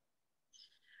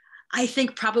 I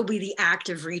think probably the act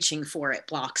of reaching for it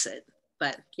blocks it,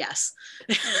 but yes.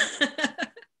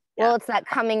 Well, it's that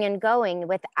coming and going.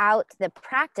 Without the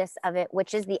practice of it,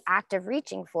 which is the act of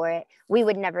reaching for it, we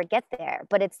would never get there.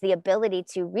 But it's the ability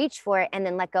to reach for it and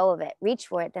then let go of it, reach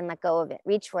for it, then let go of it,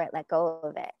 reach for it, let go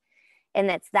of it. And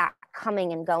it's that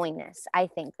coming and goingness, I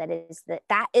think, that is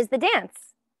the dance.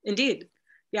 Indeed.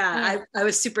 Yeah. I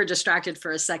was super distracted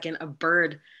for a second. A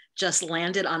bird just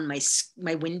landed on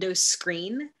my window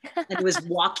screen and was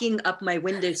walking up my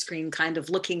window screen, kind of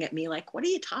looking at me like, what are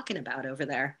you talking about over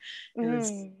there?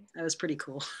 That was pretty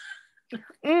cool.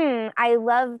 I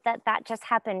love that just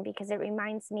happened, because it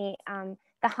reminds me,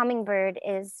 the hummingbird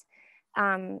is,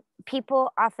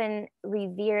 people often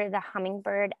revere the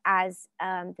hummingbird as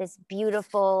this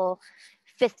beautiful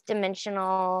fifth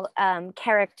dimensional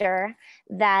character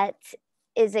that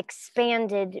is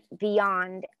expanded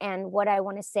beyond. And what I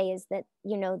want to say is that,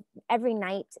 every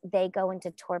night they go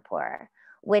into torpor,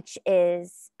 which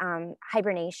is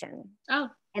hibernation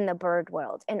in the bird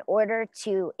world. In order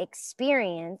to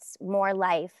experience more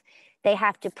life, they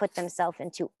have to put themselves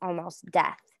into almost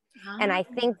death. And I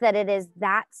think that it is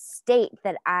that state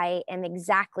that I'm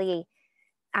exactly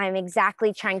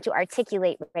trying to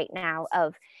articulate right now,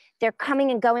 of they're coming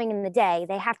and going in the day.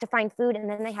 They have to find food and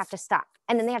then they have to stop.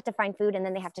 And then they have to find food and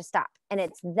then they have to stop. And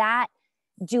it's that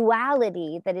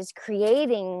duality that is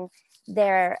creating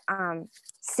their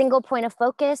single point of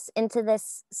focus into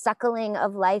this suckling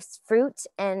of life's fruit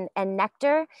and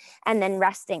nectar, and then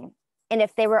resting. And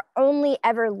if they were only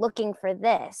ever looking for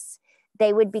this,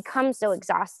 they would become so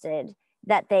exhausted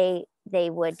that they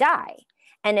would die.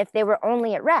 And if they were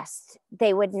only at rest,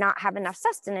 they would not have enough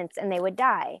sustenance and they would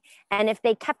die. And if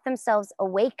they kept themselves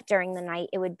awake during the night,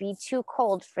 it would be too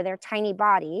cold for their tiny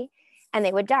body and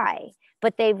they would die.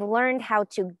 But they've learned how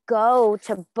to go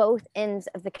to both ends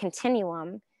of the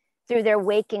continuum through their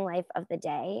waking life of the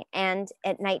day and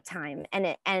at nighttime.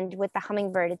 And with the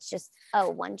hummingbird, it's just, oh,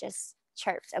 one just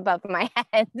chirped above my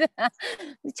head.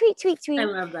 Tweet, tweet, tweet. I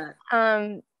love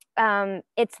that.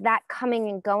 It's that coming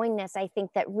and goingness, I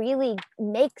think, that really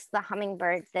makes the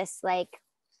hummingbird this like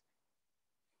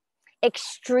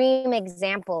extreme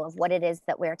example of what it is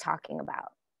that we're talking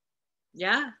about.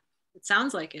 Yeah, it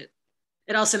sounds like it.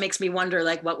 It also makes me wonder,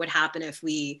 like, what would happen if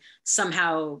we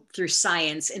somehow, through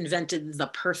science, invented the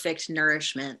perfect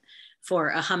nourishment for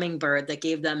a hummingbird that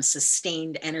gave them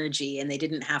sustained energy and they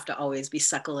didn't have to always be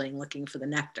suckling looking for the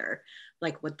nectar,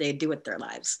 like what they do with their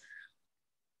lives.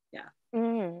 Yeah.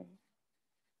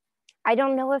 I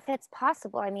don't know if it's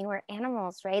possible. I mean, we're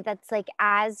animals, right? That's like,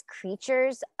 as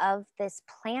creatures of this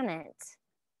planet,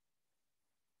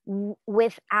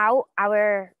 without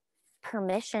our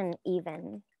permission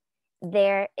even,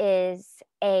 there is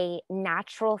a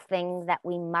natural thing that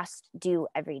we must do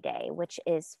every day, which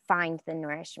is find the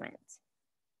nourishment.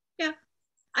 Yeah.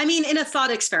 I mean, in a thought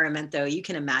experiment, though, you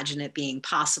can imagine it being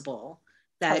possible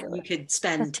that you could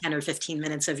spend 10 or 15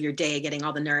 minutes of your day getting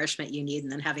all the nourishment you need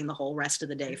and then having the whole rest of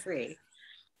the day free.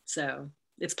 So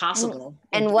it's possible.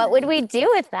 And what would we do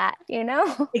with that, you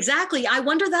know? Exactly. I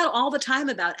wonder that all the time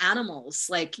about animals,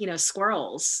 like,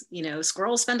 squirrels.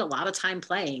 Squirrels spend a lot of time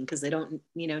playing because they don't,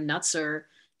 nuts or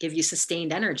give you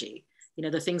sustained energy.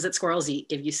 The things that squirrels eat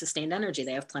give you sustained energy.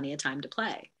 They have plenty of time to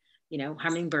play.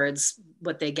 Hummingbirds,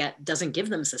 what they get doesn't give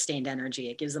them sustained energy.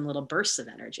 It gives them little bursts of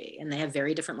energy, and they have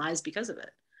very different lives because of it.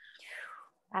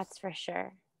 That's for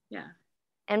sure. Yeah.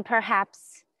 And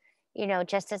perhaps,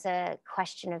 just as a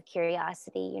question of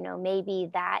curiosity, maybe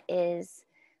that is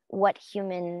what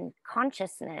human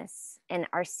consciousness and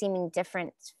our seeming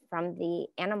difference from the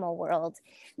animal world,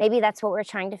 maybe that's what we're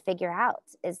trying to figure out,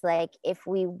 is like, if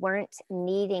we weren't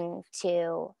needing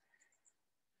to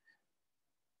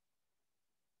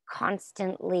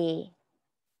constantly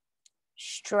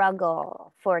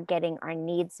struggle for getting our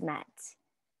needs met,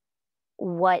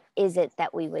 what is it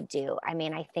that we would do? I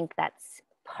mean, I think that's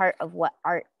part of what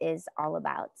art is all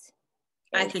about.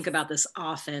 I think about this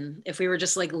often. If we were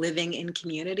just like living in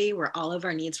community where all of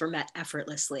our needs were met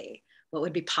effortlessly, what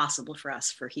would be possible for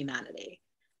us, for humanity?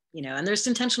 And there's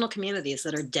intentional communities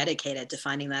that are dedicated to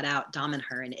finding that out.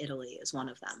 Damanhur in Italy is one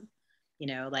of them.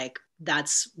 Like,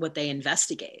 that's what they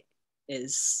investigate,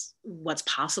 is what's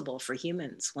possible for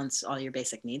humans once all your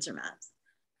basic needs are met.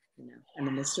 And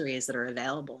the mysteries that are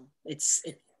available. It's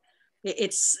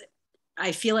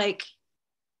I feel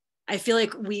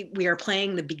like we are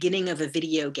playing the beginning of a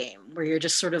video game where you're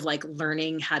just sort of like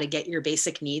learning how to get your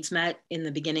basic needs met in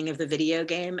the beginning of the video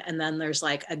game. And then there's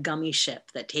like a gummy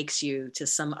ship that takes you to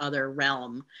some other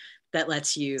realm that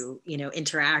lets you,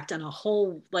 interact on a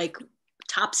whole like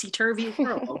topsy-turvy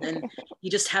world. And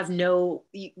you just have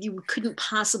you couldn't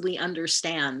possibly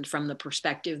understand from the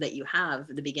perspective that you have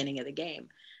at the beginning of the game.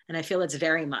 And I feel it's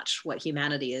very much what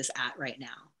humanity is at right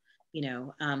now.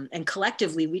 And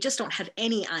collectively, we just don't have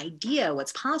any idea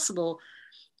what's possible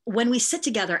when we sit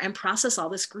together and process all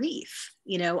this grief.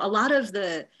 A lot of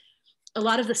the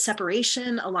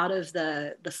separation, a lot of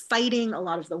the fighting, a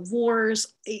lot of the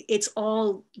wars, it's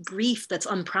all grief that's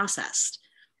unprocessed,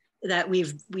 that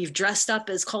we've dressed up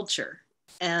as culture,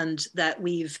 and that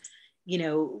we've,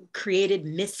 created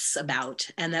myths about,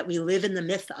 and that we live in the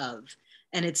myth of.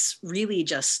 And it's really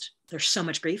just, there's so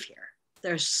much grief here.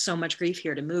 There's so much grief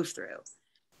here to move through.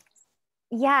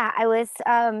 Yeah, I was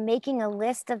making a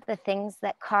list of the things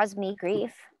that cause me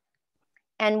grief.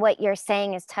 And what you're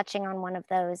saying is touching on one of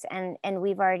those. And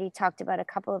we've already talked about a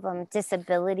couple of them: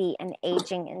 disability and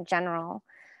aging in general.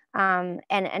 And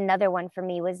another one for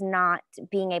me was not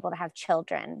being able to have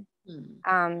children.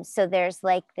 So there's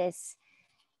like this,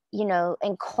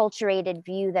 enculturated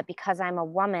view that because I'm a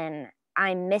woman,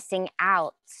 I'm missing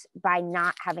out by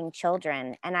not having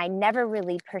children. And I never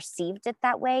really perceived it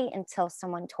that way until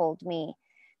someone told me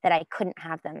that I couldn't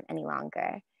have them any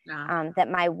longer, that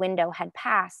my window had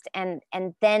passed. And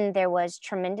then there was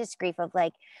tremendous grief of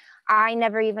like, I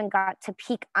never even got to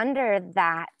peek under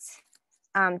that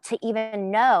to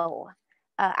even know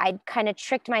I'd kind of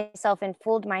tricked myself and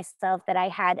fooled myself that I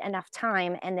had enough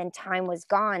time, and then time was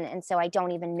gone. And so I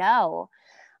don't even know.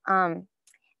 Um,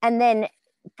 and then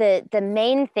the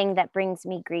main thing that brings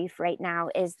me grief right now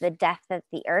is the death that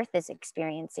the earth is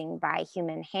experiencing by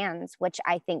human hands, which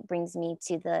I think brings me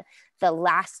to the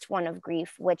last one of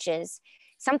grief, which is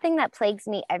something that plagues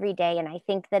me every day. And I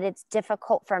think that it's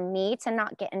difficult for me to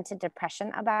not get into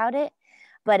depression about it,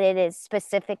 but it is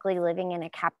specifically living in a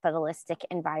capitalistic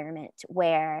environment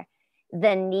where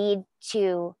the need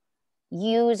to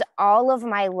use all of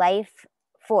my life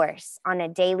force on a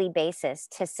daily basis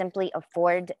to simply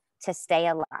afford to stay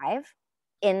alive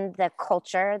in the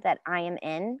culture that I am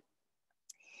in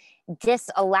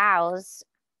disallows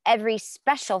every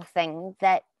special thing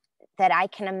that I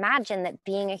can imagine that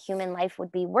being a human life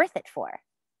would be worth it for.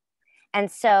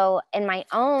 And so in my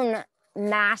own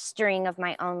mastering of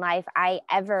my own life, I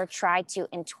ever try to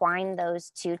entwine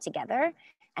those two together.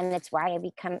 And that's why I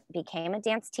became a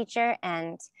dance teacher,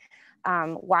 and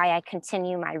why I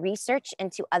continue my research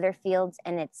into other fields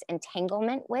and its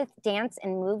entanglement with dance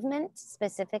and movement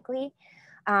specifically.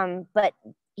 But,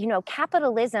 you know,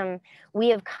 capitalism, we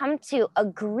have come to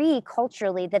agree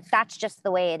culturally that that's just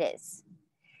the way it is.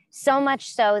 So much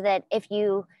so that if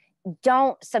you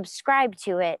don't subscribe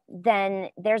to it, then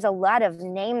there's a lot of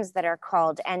names that are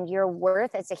called, and your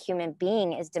worth as a human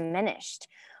being is diminished.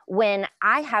 When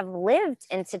I have lived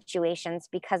in situations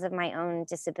because of my own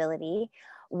disability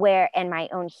and my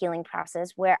own healing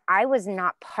process, where I was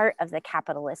not part of the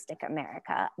capitalistic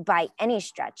America by any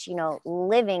stretch, you know,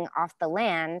 living off the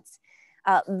land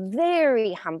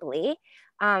very humbly,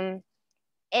 and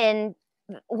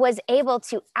was able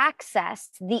to access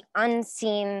the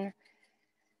unseen,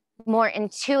 more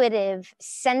intuitive,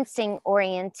 sensing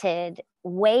oriented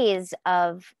ways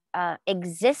of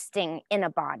existing in a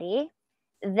body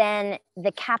than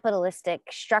the capitalistic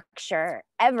structure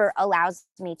ever allows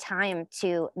me time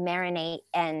to marinate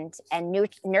and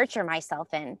nurture myself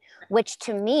in, which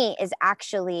to me is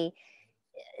actually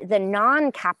the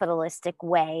non-capitalistic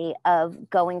way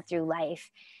of going through life,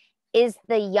 is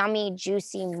the yummy,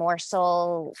 juicy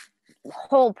morsel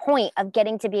whole point of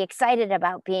getting to be excited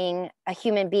about being a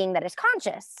human being that is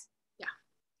conscious. Yeah.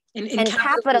 And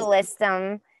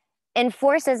capitalism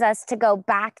enforces us to go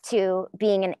back to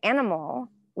being an animal,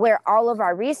 where all of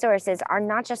our resources are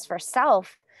not just for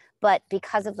self, but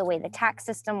because of the way the tax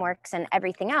system works and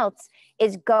everything else,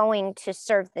 is going to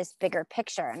serve this bigger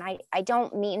picture. And I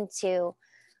don't mean to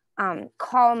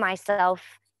call myself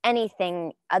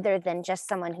anything other than just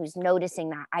someone who's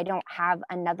noticing that. I don't have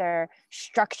another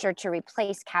structure to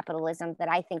replace capitalism that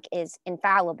I think is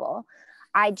infallible.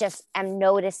 I just am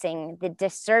noticing the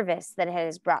disservice that it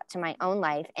has brought to my own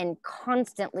life, and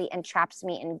constantly entraps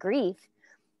me in grief,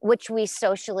 which we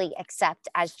socially accept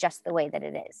as just the way that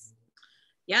it is.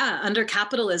 Yeah, under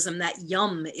capitalism, that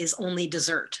yum is only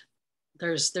dessert.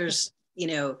 There's you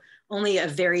know, only a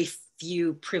very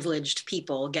few privileged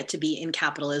people get to be in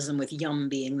capitalism with yum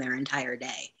being their entire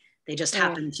day. They just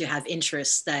happen to have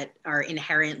interests that are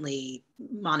inherently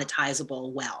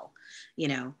monetizable well, you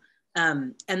know.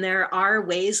 And there are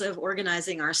ways of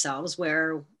organizing ourselves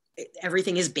where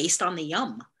everything is based on the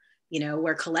yum, you know,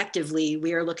 where collectively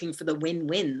we are looking for the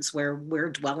win-wins, where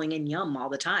we're dwelling in yum all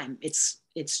the time. It's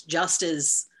just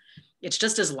as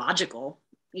logical,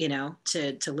 you know,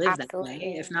 to live that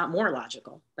way, if not more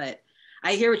logical. But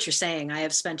I hear what you're saying. I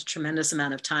have spent a tremendous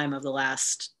amount of time over the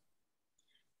last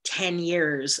 10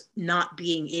 years not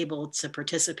being able to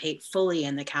participate fully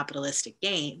in the capitalistic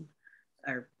game,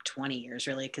 or 20 years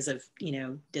really, because of, you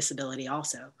know, disability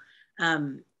also.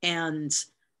 And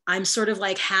I'm sort of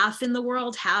like half in the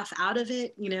world, half out of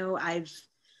it. You know,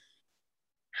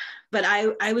 but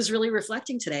I was really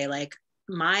reflecting today, like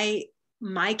my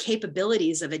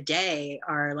capabilities of a day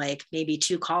are like maybe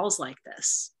 2 calls like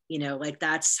this, you know, like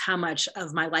that's how much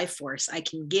of my life force I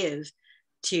can give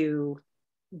to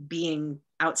being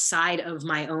outside of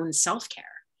my own self-care.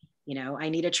 You know, I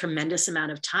need a tremendous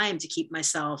amount of time to keep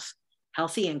myself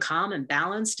healthy and calm and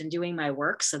balanced and doing my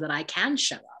work so that I can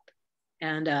show up.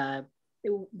 And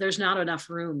there's not enough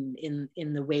room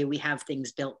in the way we have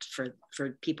things built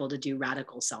for people to do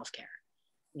radical self-care,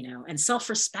 you know, and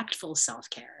self-respectful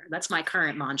self-care. That's my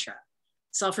current mantra: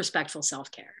 self-respectful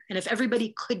self-care. And if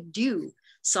everybody could do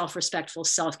self-respectful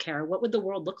self-care, what would the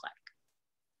world look like?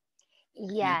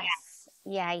 Yes.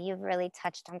 Yeah, you've really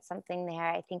touched on something there.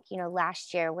 I think, you know,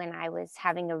 last year when I was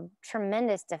having a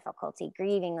tremendous difficulty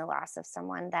grieving the loss of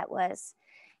someone that was,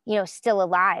 you know, still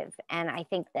alive. And I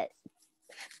think that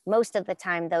most of the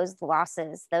time those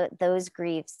losses, those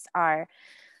griefs are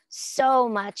so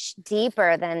much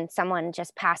deeper than someone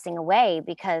just passing away,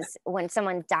 because when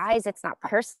someone dies, it's not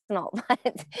personal.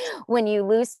 But when you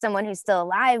lose someone who's still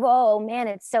alive, oh man,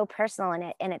 it's so personal,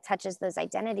 and it touches those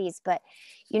identities. But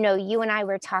you and I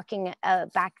were talking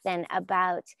back then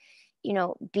about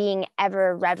being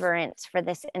ever reverent for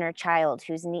this inner child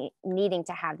who's needing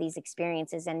to have these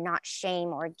experiences, and not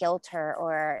shame or guilt her,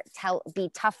 or be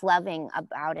tough loving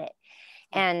about it.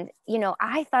 And,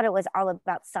 I thought it was all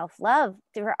about self-love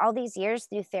through all these years,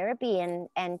 through therapy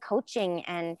and coaching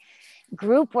and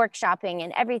group workshopping,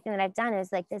 and everything that I've done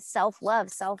is like this self-love.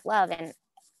 And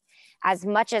as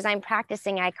much as I'm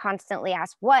practicing, I constantly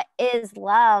ask, what is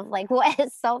love? Like, what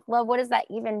is self-love? What does that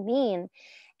even mean?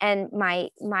 And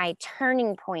my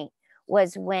turning point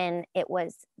was when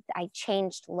I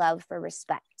changed love for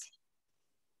respect.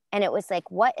 And it was like,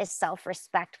 what is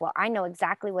self-respect? Well, I know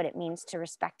exactly what it means to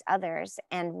respect others.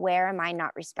 And where am I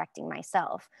not respecting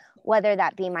myself? Whether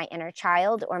that be my inner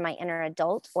child, or my inner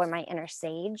adult, or my inner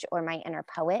sage, or my inner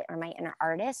poet, or my inner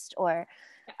artist, or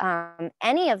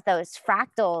any of those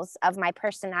fractals of my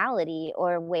personality,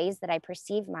 or ways that I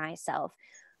perceive myself.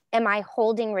 Am I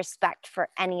holding respect for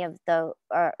any of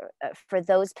for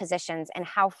those positions? And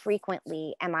how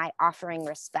frequently am I offering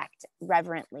respect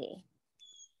reverently?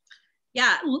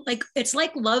 Yeah, like it's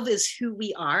like love is who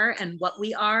we are and what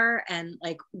we are, and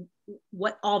like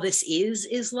what all this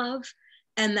is love,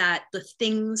 and that the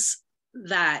things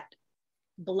that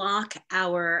block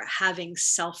our having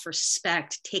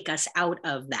self-respect take us out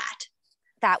of that.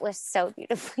 That was so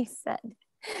beautifully said.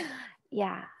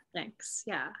 Yeah. Thanks.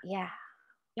 Yeah. Yeah.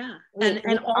 Yeah.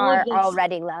 We all are of this,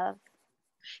 already love.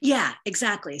 yeah,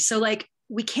 exactly. So like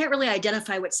we can't really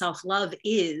identify what self-love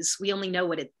is. We only know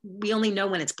when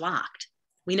it's blocked.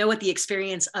 We know what the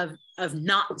experience of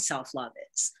not self-love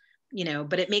is,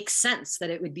 but it makes sense that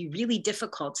it would be really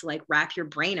difficult to like wrap your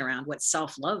brain around what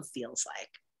self-love feels like,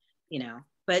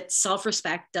 but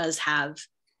self-respect does have,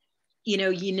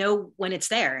 when it's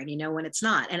there, and when it's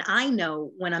not. And I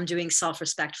know when I'm doing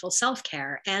self-respectful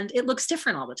self-care, and it looks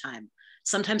different all the time.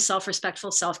 Sometimes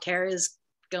self-respectful self-care is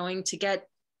going to get,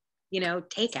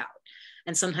 takeout.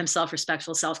 And sometimes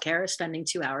self-respectful self-care is spending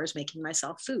 2 hours making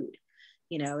myself food.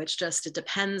 It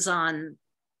depends on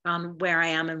where I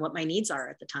am and what my needs are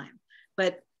at the time.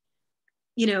 But,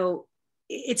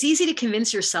 it's easy to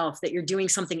convince yourself that you're doing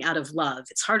something out of love.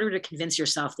 It's harder to convince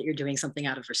yourself that you're doing something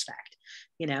out of respect.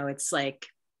 It's like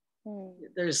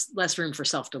there's less room for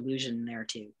self-delusion there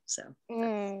too. So.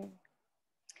 Yeah.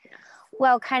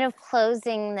 Well, kind of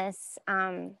closing this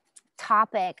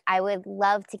topic, I would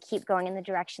love to keep going in the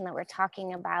direction that we're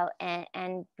talking about,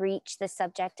 and breach the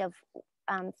subject of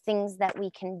things that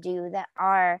we can do that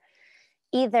are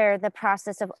either the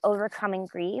process of overcoming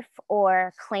grief,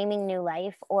 or claiming new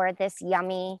life, or this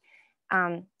yummy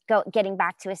getting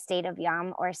back to a state of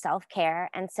yum, or self-care.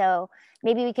 And so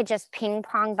maybe we could just ping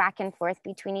pong back and forth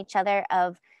between each other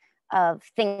of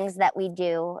things that we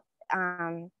do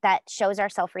that shows our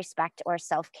self-respect or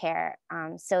self-care,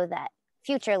 so that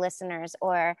future listeners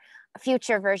or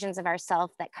future versions of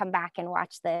ourselves that come back and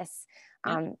watch this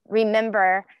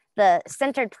remember the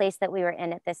centered place that we were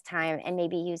in at this time, and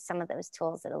maybe use some of those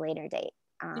tools at a later date,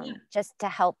 just to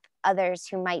help others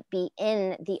who might be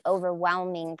in the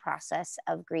overwhelming process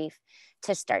of grief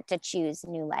to start to choose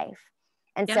new life.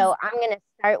 And so I'm going to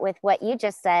start with what you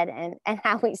just said, and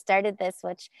how we started this,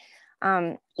 which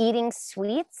eating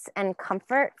sweets and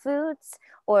comfort foods,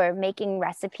 or making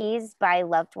recipes by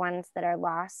loved ones that are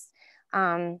lost,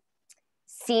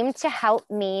 seem to help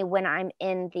me when I'm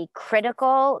in the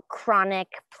critical, chronic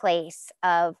place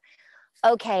of,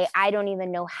 okay, I don't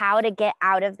even know how to get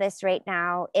out of this right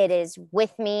now. It is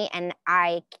with me, and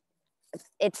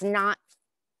it's not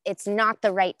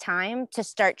the right time to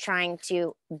start trying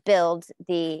to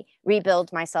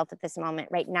rebuild myself at this moment.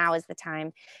 Right now is the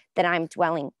time that I'm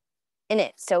dwelling in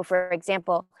it. So for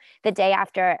example, the day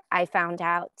after I found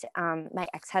out my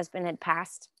ex-husband had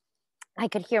passed, I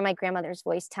could hear my grandmother's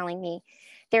voice telling me,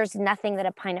 there's nothing that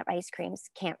a pint of ice creams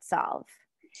can't solve.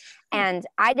 And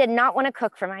I did not want to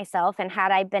cook for myself. And had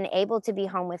I been able to be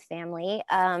home with family,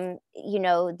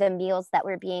 the meals that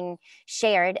were being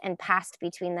shared and passed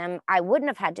between them, I wouldn't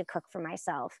have had to cook for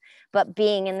myself. But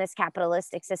being in this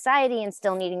capitalistic society and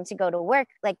still needing to go to work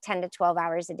like 10 to 12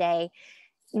 hours a day,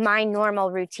 my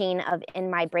normal routine of in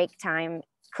my break time,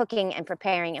 cooking and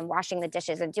preparing and washing the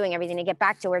dishes and doing everything to get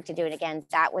back to work to do it again,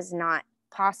 that was not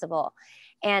possible.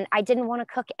 And I didn't want to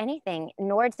cook anything,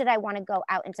 nor did I want to go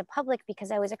out into public because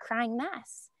I was a crying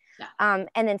mess. Yeah.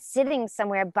 And then sitting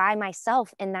somewhere by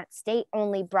myself in that state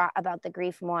only brought about the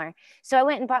grief more. So I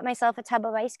went and bought myself a tub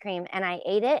of ice cream and I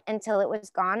ate it until it was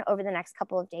gone over the next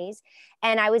couple of days.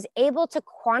 And I was able to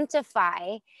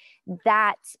quantify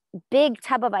that big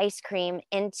tub of ice cream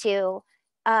into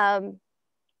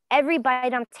every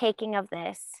bite I'm taking of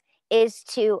this is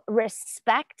to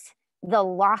respect the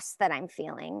loss that I'm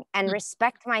feeling and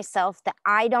respect myself, that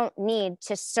I don't need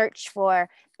to search for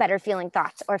better feeling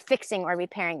thoughts or fixing or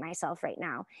repairing myself right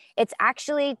now. It's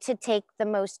actually to take the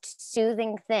most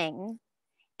soothing thing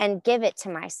and give it to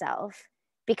myself,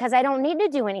 because I don't need to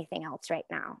do anything else right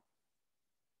now.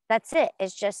 That's it.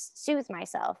 It's just soothe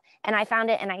myself. And I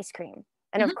found it in ice cream.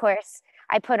 And of course,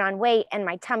 I put on weight and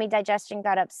my tummy digestion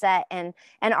got upset and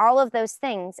all of those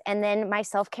things. And then my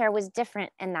self-care was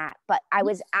different in that. But I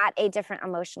was at a different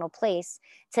emotional place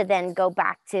to then go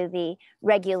back to the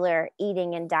regular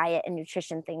eating and diet and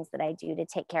nutrition things that I do to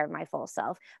take care of my full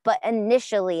self. But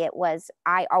initially it was,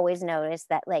 I always noticed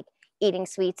that like eating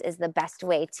sweets is the best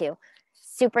way to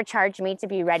supercharge me to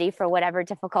be ready for whatever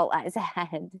difficult lies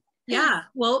ahead. Yeah.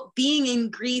 Well, being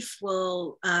in grief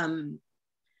will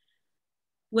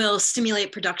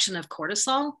stimulate production of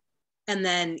cortisol, and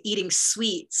then eating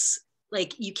sweets,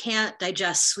 like you can't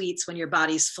digest sweets when your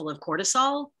body's full of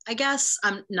cortisol, I guess.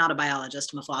 I'm not a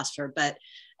biologist, I'm a philosopher, but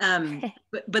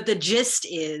the gist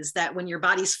is that when your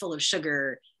body's full of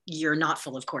sugar, you're not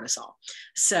full of cortisol.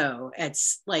 So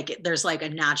it's like there's like a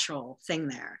natural thing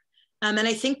there. And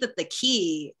I think that the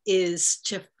key is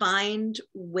to find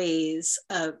ways,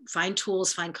 find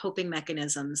tools, find coping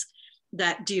mechanisms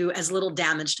that do as little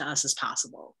damage to us as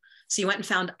possible. So you went and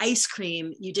found ice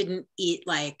cream. You didn't eat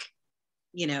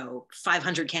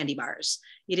 500 candy bars.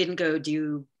 You didn't go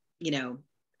do,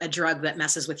 a drug that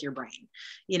messes with your brain,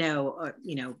 or,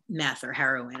 meth or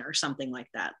heroin or something like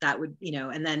that. That would,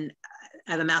 and then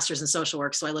I have a master's in social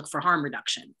work, so I look for harm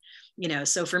reduction.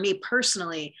 So for me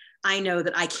personally, I know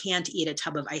that I can't eat a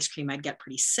tub of ice cream. I'd get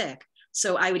pretty sick.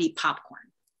 So I would eat popcorn,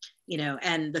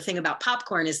 and the thing about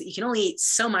popcorn is that you can only eat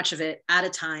so much of it at a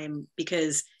time,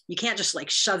 because you can't just like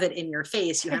shove it in your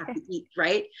face. You have to eat,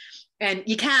 right? And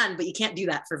you can, but you can't do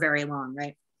that for very long,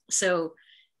 right? So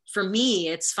for me,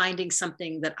 it's finding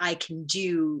something that I can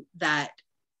do that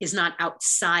is not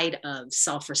outside of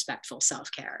self-respectful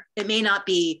self-care. It may not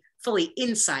be fully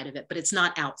inside of it, but it's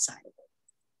not outside of it.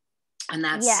 And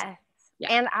that's, yeah.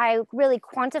 And I really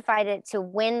quantified it to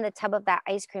when the tub of that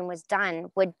ice cream was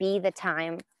done would be the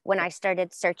time when I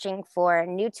started searching for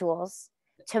new tools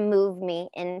to move me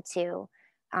into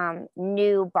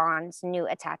new bonds, new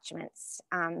attachments,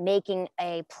 making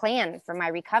a plan for my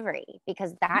recovery,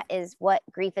 because that is what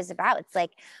grief is about. It's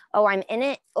like, oh, I'm in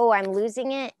it. Oh, I'm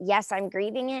losing it. Yes, I'm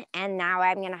grieving it. And now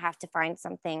I'm going to have to find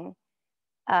something,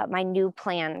 my new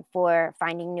plan for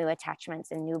finding new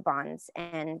attachments and new bonds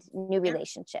and new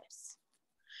relationships.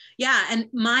 Yeah. And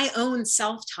my own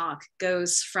self-talk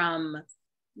goes from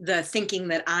the thinking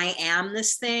that I am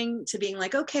this thing to being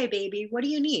like, okay, baby, what do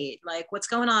you need? Like, what's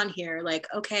going on here? Like,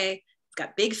 okay,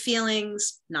 got big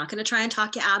feelings, not going to try and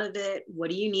talk you out of it. What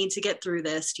do you need to get through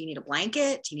this? Do you need a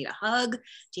blanket? Do you need a hug?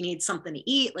 Do you need something to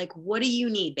eat? Like, what do you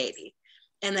need, baby?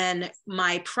 And then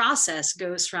my process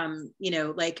goes from,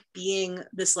 like being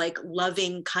this like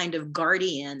loving kind of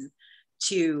guardian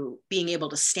to being able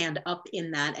to stand up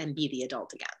in that and be the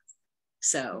adult again.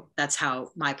 So that's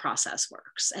how my process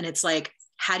works. And it's like,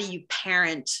 how do you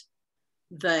parent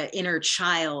the inner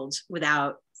child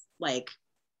without like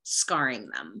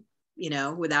scarring them,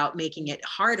 without making it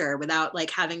harder, without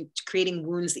like creating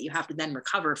wounds that you have to then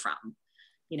recover from,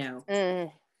 Yeah.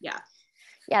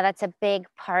 Yeah, that's a big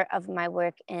part of my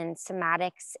work in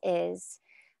somatics is,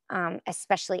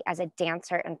 especially as a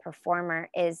dancer and performer,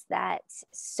 is that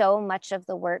so much of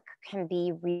the work can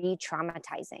be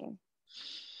re-traumatizing.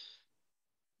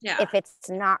 Yeah. If it's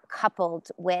not coupled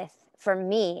with, for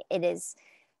me,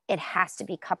 it has to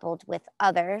be coupled with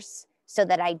others so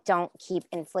that I don't keep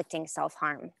inflicting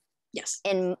self-harm. Yes.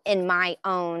 In my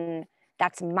own,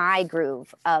 that's my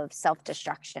groove of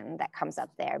self-destruction that comes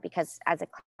up there, because as a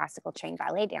classical trained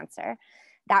ballet dancer,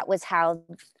 that was how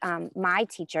my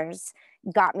teachers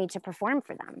got me to perform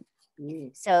for them.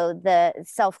 So the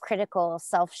self-critical,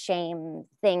 self-shame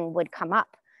thing would come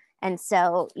up. And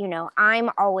so,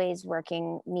 I'm always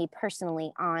working, me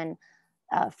personally, on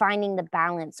finding the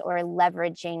balance or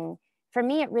leveraging. For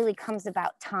me, it really comes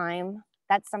about time.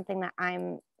 That's something that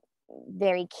I'm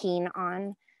very keen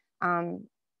on,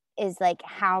 is like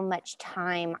how much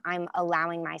time I'm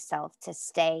allowing myself to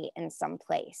stay in some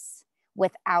place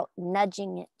without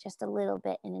nudging it just a little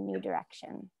bit in a new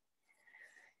direction.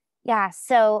 Yeah.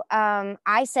 So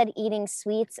I said eating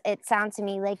sweets. It sounds to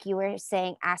me like you were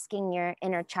saying, asking your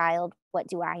inner child, what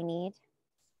do I need?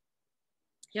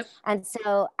 Yep. And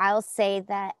so I'll say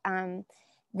that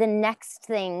the next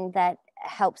thing that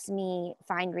helps me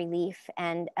find relief,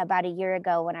 and about a year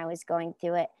ago when I was going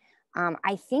through it,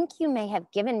 I think you may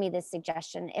have given me this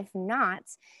suggestion. If not,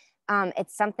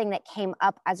 it's something that came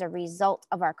up as a result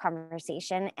of our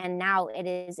conversation. And now it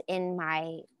is in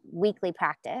my weekly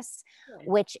practice, Good.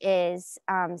 which is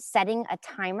setting a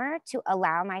timer to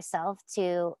allow myself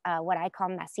to what I call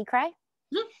messy cry.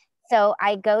 Mhm. So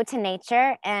I go to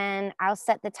nature and I'll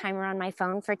set the timer on my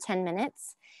phone for 10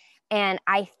 minutes. And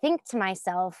I think to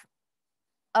myself,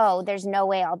 oh, there's no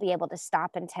way I'll be able to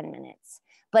stop in 10 minutes.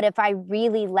 But if I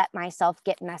really let myself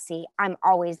get messy, I'm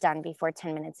always done before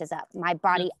 10 minutes is up. My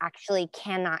body actually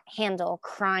cannot handle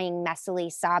crying,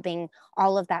 messily, sobbing,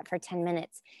 all of that for 10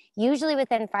 minutes. Usually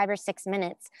within 5 or 6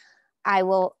 minutes, it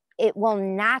will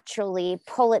naturally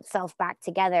pull itself back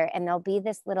together, and there'll be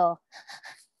this little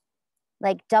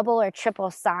like double or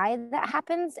triple sigh that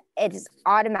happens. It's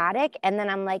automatic. And then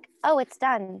I'm like, oh, it's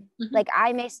done. Mhm. Like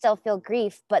I may still feel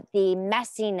grief, but the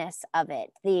messiness of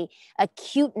it, the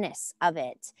acuteness of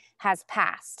it has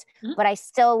passed. Mhm. But I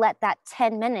still let that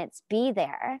 10 minutes be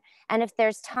there. And if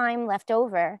there's time left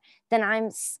over, then I'm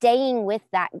staying with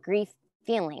that grief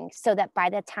feeling so that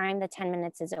by the time the 10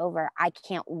 minutes is over, I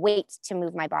can't wait to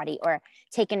move my body or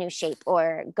take a new shape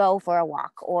or go for a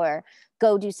walk or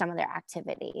go do some other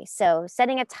activity. So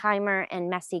setting a timer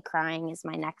and messy crying is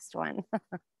my next one.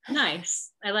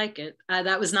 Nice. I like it.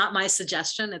 That was not my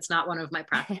suggestion. It's not one of my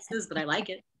practices, but I like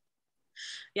it.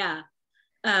 Yeah.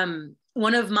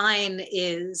 One of mine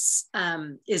is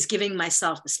giving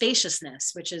myself the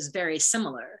spaciousness, which is very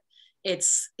similar.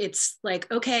 It's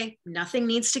like, okay, nothing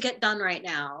needs to get done right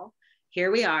now.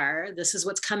 Here we are. This is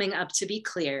what's coming up to be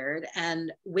cleared,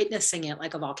 and witnessing it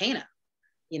like a volcano.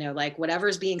 Like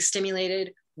whatever's being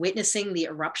stimulated, witnessing the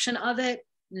eruption of it,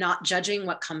 not judging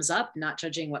what comes up, not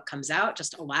judging what comes out,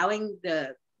 just allowing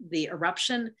the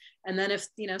eruption. And then if,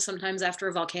 sometimes after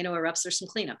a volcano erupts, there's some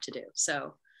cleanup to do.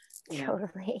 So,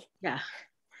 Totally. yeah.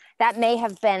 That may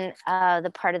have been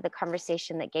the part of the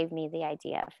conversation that gave me the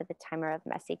idea for the timer of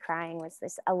messy crying, was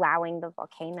this allowing the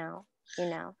volcano,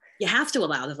 You have to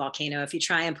allow the volcano. If you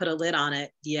try and put a lid on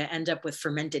it, you end up with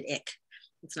fermented ick.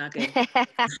 It's not good.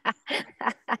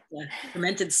 Yeah.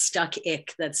 Fermented stuck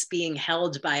ick that's being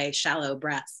held by a shallow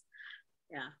breath.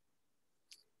 Yeah.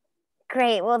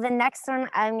 Great. Well, the next one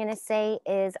I'm going to say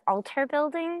is altar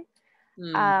building.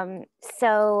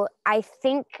 So I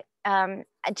think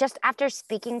just after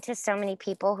speaking to so many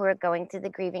people who are going through the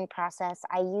grieving process,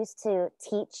 I used to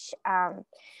teach.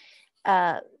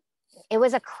 It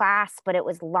was a class, but it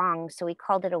was long, so we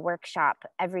called it a workshop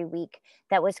every week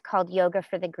that was called Yoga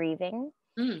for the Grieving.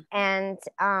 And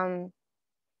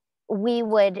we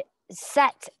would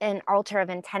set an altar of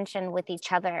intention with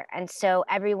each other. And so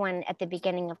everyone at the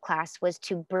beginning of class was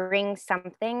to bring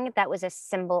something that was a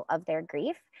symbol of their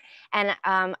grief. And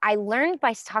I learned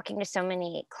by talking to so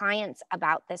many clients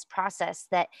about this process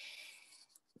that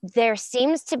there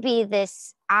seems to be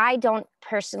this, I don't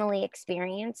personally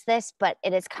experience this, but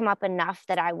it has come up enough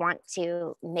that I want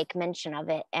to make mention of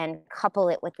it and couple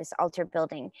it with this altar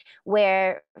building,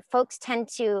 where folks tend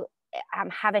to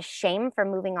have a shame for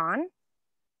moving on.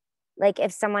 Like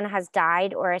if someone has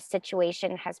died or a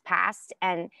situation has passed,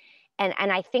 and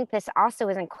I think this also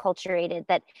is enculturated,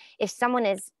 that if someone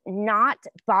is not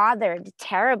bothered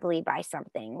terribly by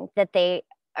something, that they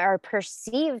are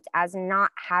perceived as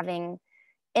not having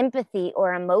empathy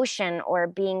or emotion or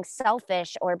being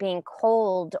selfish or being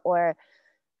cold, or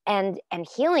and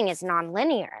healing is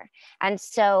nonlinear. And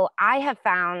so I have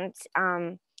found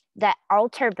that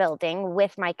altar building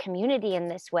with my community in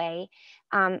this way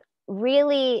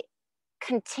really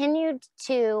continued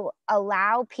to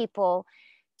allow people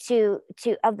to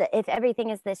of the, if everything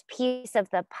is this piece of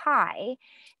the pie,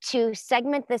 to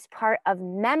segment this part of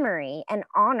memory and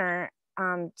honor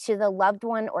to the loved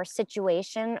one or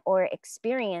situation or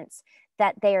experience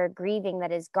that they are grieving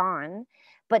that is gone,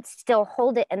 but still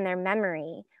hold it in their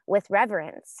memory with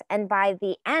reverence. And by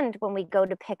the end, when we go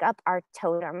to pick up our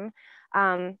totem,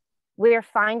 we're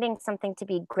finding something to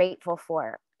be grateful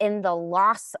for in the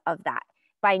loss of that,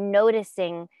 by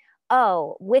noticing,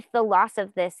 oh, with the loss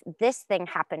of this thing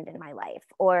happened in my life,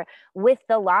 or with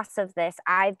the loss of this,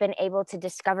 I've been able to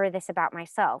discover this about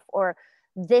myself, or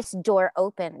this door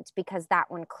opened because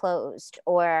that one closed.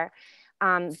 Or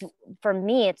for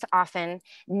me, it's often,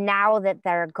 now that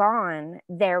they're gone,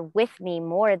 they're with me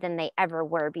more than they ever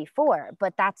were before.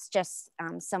 But that's just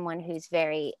someone who's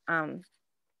very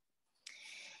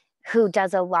who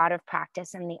does a lot of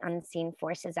practice in the unseen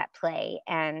forces at play.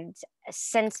 And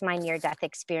since my near-death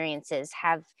experiences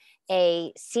have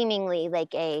a seemingly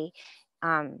like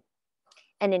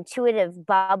an intuitive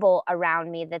bubble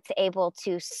around me that's able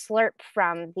to slurp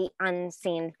from the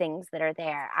unseen things that are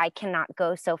there. I cannot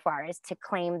go so far as to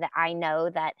claim that I know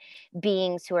that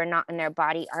beings who are not in their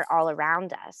body are all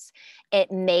around us.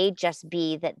 It may just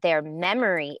be that their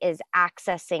memory is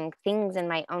accessing things in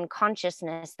my own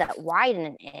consciousness that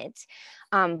widen it.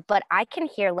 But I can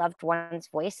hear loved ones'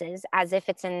 voices as if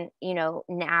it's in,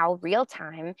 now real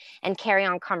time, and carry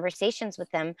on conversations with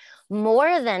them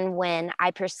more than when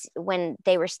when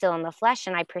they were still in the flesh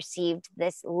and I perceived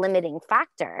this limiting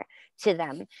factor to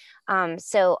them.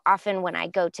 So often when I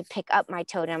go to pick up my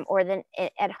totem, or then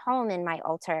at home in my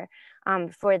altar,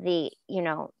 for the,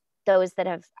 those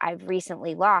that I've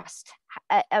recently lost,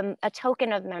 a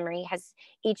token of memory has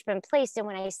each been placed. And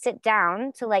when I sit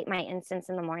down to light my incense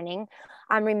in the morning,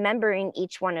 I'm remembering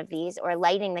each one of these, or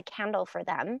lighting the candle for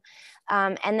them.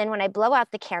 And then when I blow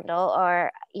out the candle,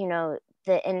 or,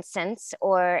 the incense,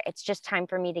 or it's just time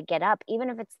for me to get up, even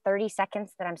if it's 30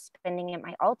 seconds that I'm spending at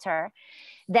my altar,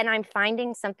 then I'm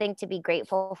finding something to be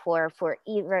grateful for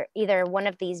either one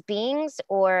of these beings,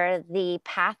 or the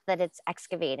path that it's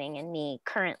excavating in me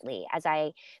currently as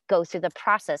I go through the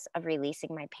process of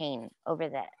releasing my pain over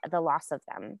the loss of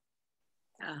them.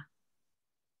 Yeah.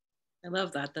 I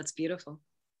love that. That's beautiful.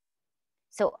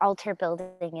 So altar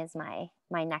building is my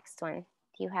next one.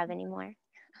 Do you have any more?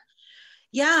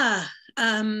 Yeah.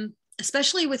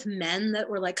 Especially with men that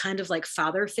were like kind of like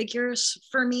father figures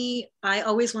for me. I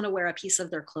always want to wear a piece of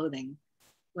their clothing.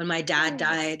 When my dad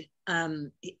died, I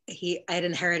had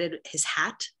inherited his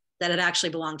hat that had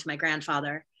actually belonged to my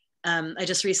grandfather. I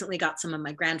just recently got some of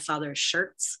my grandfather's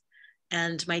shirts,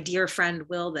 and my dear friend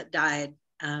Will that died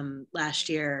last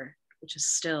year, which is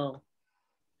still,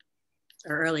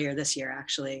 or earlier this year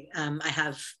actually, I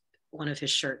have one of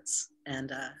his shirts,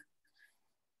 and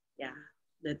yeah,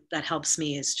 that helps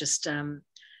me, is just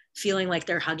feeling like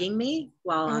they're hugging me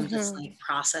while I'm just like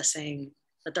processing,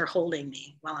 that they're holding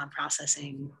me while I'm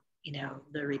processing,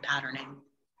 the repatterning.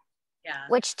 Yeah.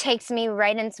 Which takes me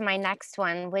right into my next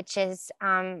one, which is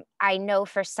I know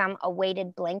for some a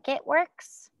weighted blanket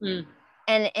works.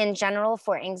 And in general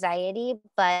for anxiety,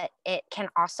 but it can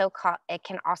also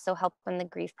help in the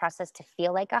grief process to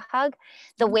feel like a hug.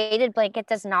 The weighted blanket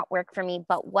does not work for me,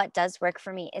 but what does work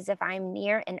for me is if I'm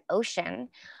near an ocean,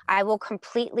 I will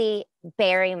completely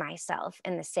bury myself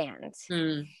in the sand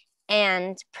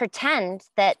and pretend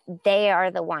that they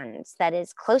are the ones that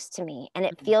is close to me, and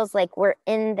it feels like we're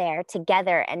in there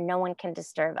together and no one can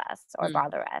disturb us or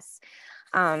bother us.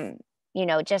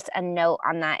 Just a note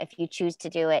on that, if you choose to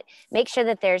do it, make sure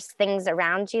that there's things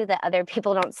around you that other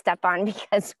people don't step on,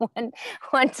 because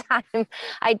one time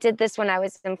I did this when I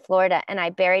was in Florida, and I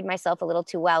buried myself a little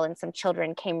too well, and some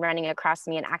children came running across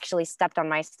me and actually stepped on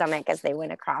my stomach as they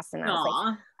went across, and I was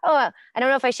like, oh, I don't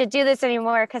know if I should do this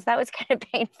anymore, because that was kind of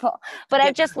painful. But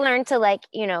I've just learned to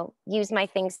use my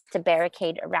things to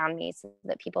barricade around me so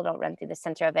that people don't run through the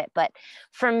center of it. But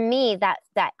for me, that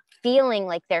feeling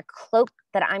like they're cloaked,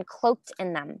 that I'm cloaked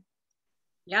in them.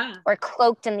 Yeah. Or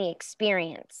cloaked in the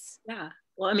experience. Yeah.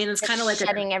 Well, I mean, it's kind of like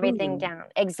shutting everything down.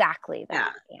 Exactly.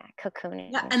 That. Yeah.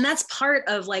 Cocooning. Yeah. And that's part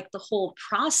of like the whole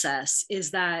process,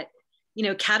 is that,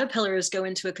 caterpillars go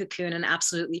into a cocoon and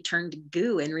absolutely turn to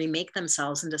goo and remake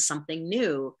themselves into something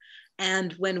new.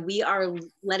 And when we are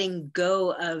letting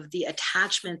go of the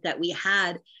attachment that we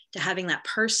had to having that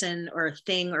person or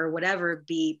thing or whatever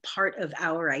be part of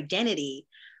our identity,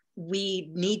 we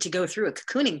need to go through a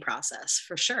cocooning process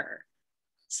for sure.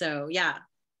 So yeah.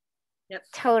 Yep.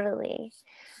 Totally.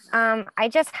 I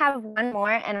just have one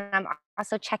more, and I'm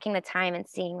also checking the time and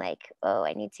seeing I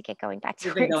need to get going back to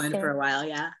work. You've been going for a while.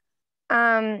 Yeah.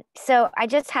 So I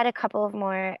just had a couple of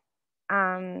more,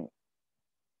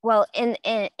 well,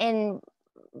 in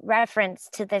reference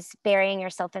to this burying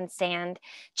yourself in sand,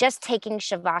 just taking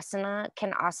shavasana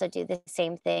can also do the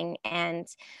same thing. And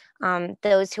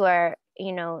those who are,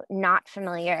 not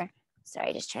familiar,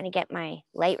 sorry, just trying to get my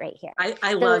light right here.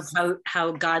 I love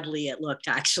how godly it looked,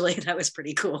 actually. That was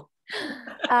pretty cool.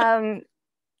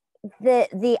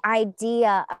 The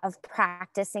idea of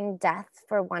practicing death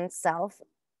for oneself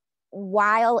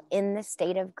while in the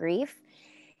state of grief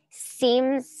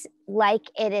seems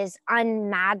like it is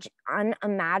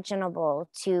unimaginable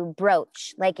to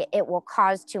broach, like it will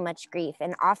cause too much grief.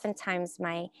 And oftentimes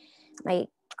my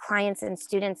clients and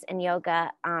students in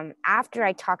yoga, after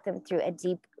I talk them through a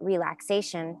deep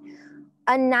relaxation,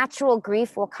 a natural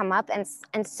grief will come up, and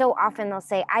so often they'll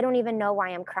say, I don't even know why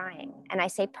I'm crying. And I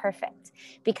say, perfect,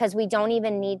 because we don't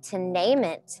even need to name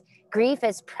it grief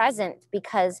is present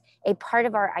because a part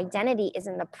of our identity is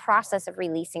in the process of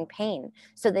releasing pain.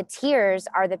 So the tears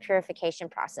are the purification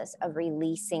process of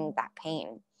releasing that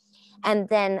pain. And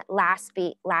then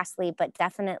lastly, but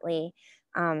definitely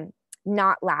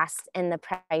not last in the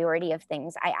priority of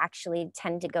things, I actually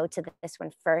tend to go to this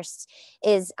one first,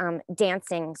 is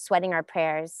dancing, sweating our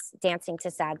prayers, dancing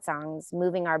to sad songs,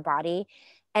 moving our body,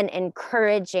 and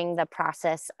encouraging the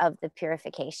process of the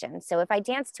purification. So if I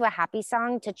dance to a happy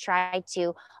song to try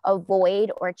to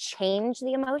avoid or change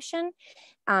the emotion,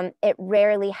 it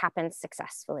rarely happens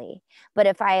successfully. But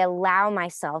if I allow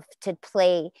myself to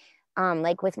play,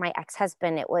 like with my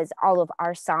ex-husband, it was all of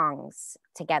our songs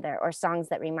together, or songs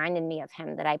that reminded me of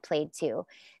him that I played to,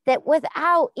 that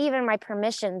without even my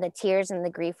permission, the tears and the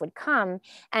grief would come,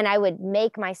 and I would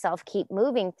make myself keep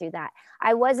moving through that.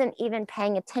 I wasn't even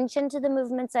paying attention to the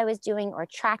movements I was doing or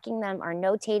tracking them or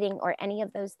notating or any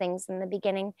of those things in the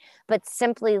beginning, but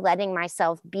simply letting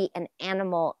myself be an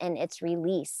animal in its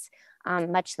release.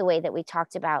 Much the way that we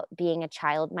talked about being a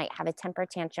child might have a temper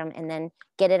tantrum and then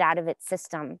get it out of its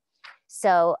system.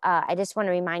 So I just want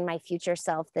to remind my future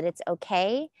self that it's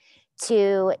okay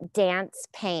to dance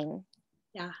pain.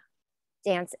 Yeah.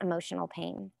 Dance emotional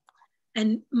pain.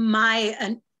 And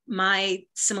my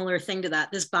similar thing to that,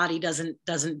 this body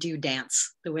doesn't do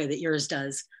dance the way that yours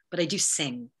does, but I do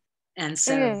sing. And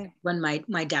so when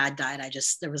my dad died,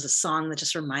 there was a song that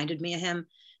just reminded me of him.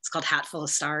 It's called Hat Full of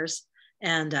Stars.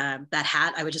 And that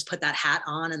hat, I would just put that hat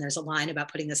on, and there's a line about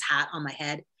putting this hat on my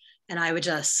head. And I would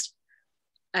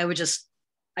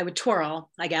twirl,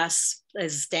 I guess,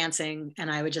 as dancing, and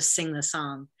I would just sing the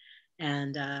song.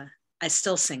 And I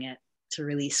still sing it to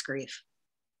release grief.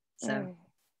 So,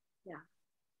 yeah.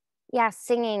 Yeah,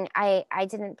 singing, I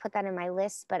didn't put that in my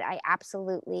list, but I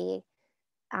absolutely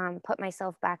put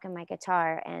myself back in my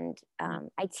guitar. And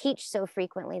I teach so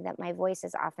frequently that my voice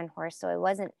is often hoarse. So I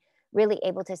wasn't really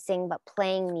able to sing, but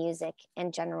playing music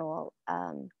in general,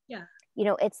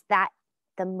 it's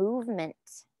the movement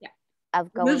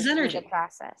of going through the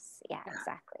process. Yeah,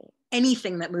 exactly.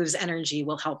 Anything that moves energy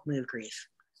will help move grief.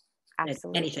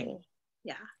 Absolutely. Anything.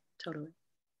 Yeah, totally.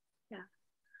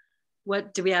 Yeah.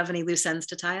 Do we have any loose ends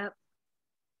to tie up?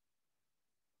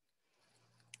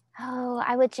 Oh,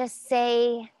 I would just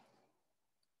say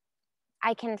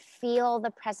I can feel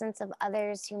the presence of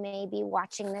others who may be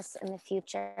watching this in the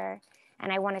future.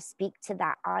 And I want to speak to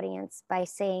that audience by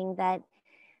saying that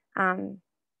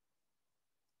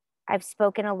I've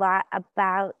spoken a lot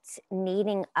about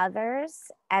needing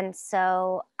others. And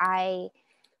so I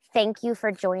thank you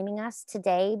for joining us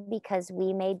today, because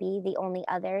we may be the only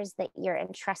others that you're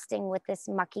entrusting with this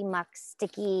mucky muck,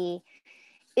 sticky,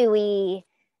 ooey,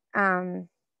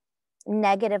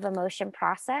 negative emotion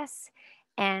process.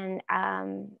 And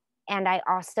I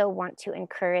also want to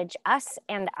encourage us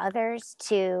and others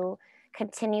to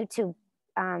continue to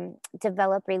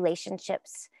develop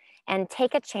relationships and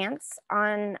take a chance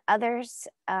on others.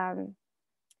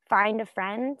 Find a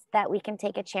friend that we can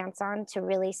take a chance on to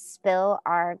really spill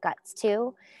our guts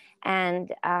to,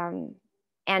 and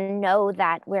know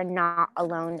that we're not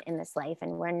alone in this life,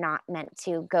 and we're not meant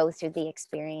to go through the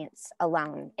experience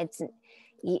alone.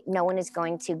 No one is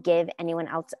going to give anyone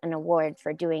else an award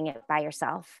for doing it by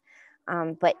yourself.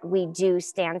 But we do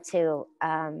stand to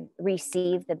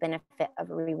receive the benefit of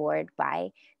a reward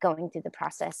by going through the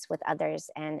process with others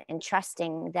and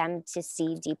entrusting them to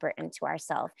see deeper into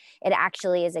ourselves. It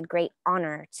actually is a great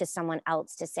honor to someone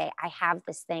else to say, I have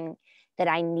this thing that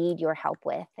I need your help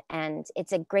with. And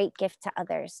it's a great gift to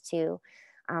others to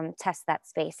test that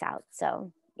space out.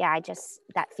 So yeah,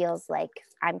 that feels like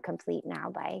I'm complete now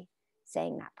by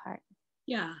saying that part.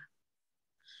 Yeah.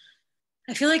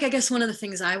 I feel like, I guess one of the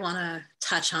things I want to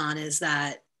touch on is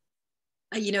that,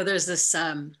 there's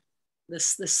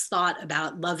this thought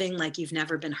about loving like you've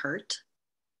never been hurt.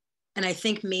 And I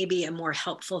think maybe a more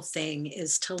helpful thing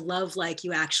is to love like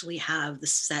you actually have the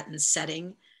set and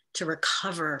setting to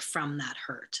recover from that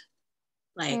hurt.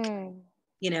 Like,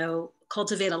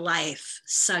 cultivate a life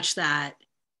such that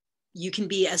you can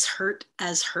be as hurt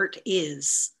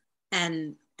is,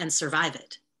 and survive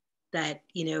it. That,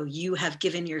 you have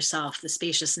given yourself the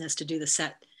spaciousness to do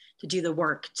the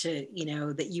work, to,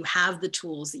 that you have the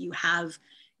tools, that you have,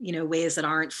 ways that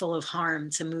aren't full of harm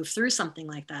to move through something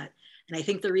like that. And I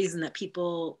think the reason that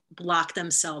people block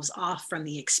themselves off from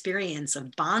the experience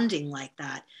of bonding like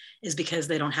that is because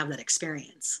they don't have that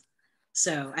experience.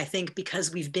 So I think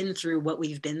because we've been through what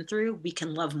we've been through, we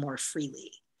can love more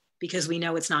freely because we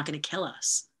know it's not going to kill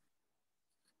us.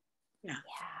 Yeah.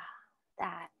 Yeah,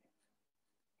 that.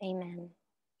 Amen.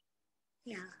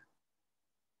 Yeah.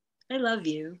 I love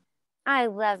you. I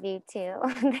love you too.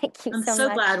 Thank you I'm so so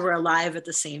much. glad we're alive at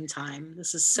the same time.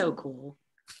 This is so cool.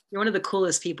 You're one of the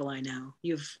coolest people I know.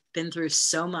 You've been through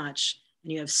so much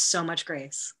and you have so much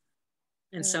grace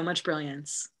and so much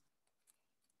brilliance.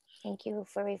 Thank you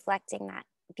for reflecting that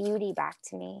beauty back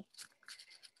to me.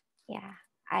 Yeah,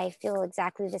 I feel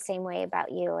exactly the same way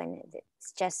about you. And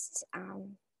it's just,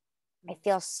 I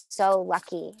feel so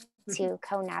lucky to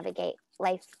co navigate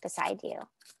life beside you.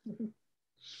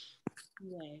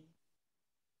 Yay.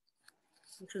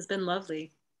 This has been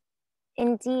lovely.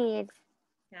 Indeed.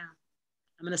 Yeah.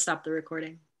 I'm going to stop the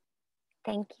recording.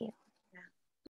 Thank you.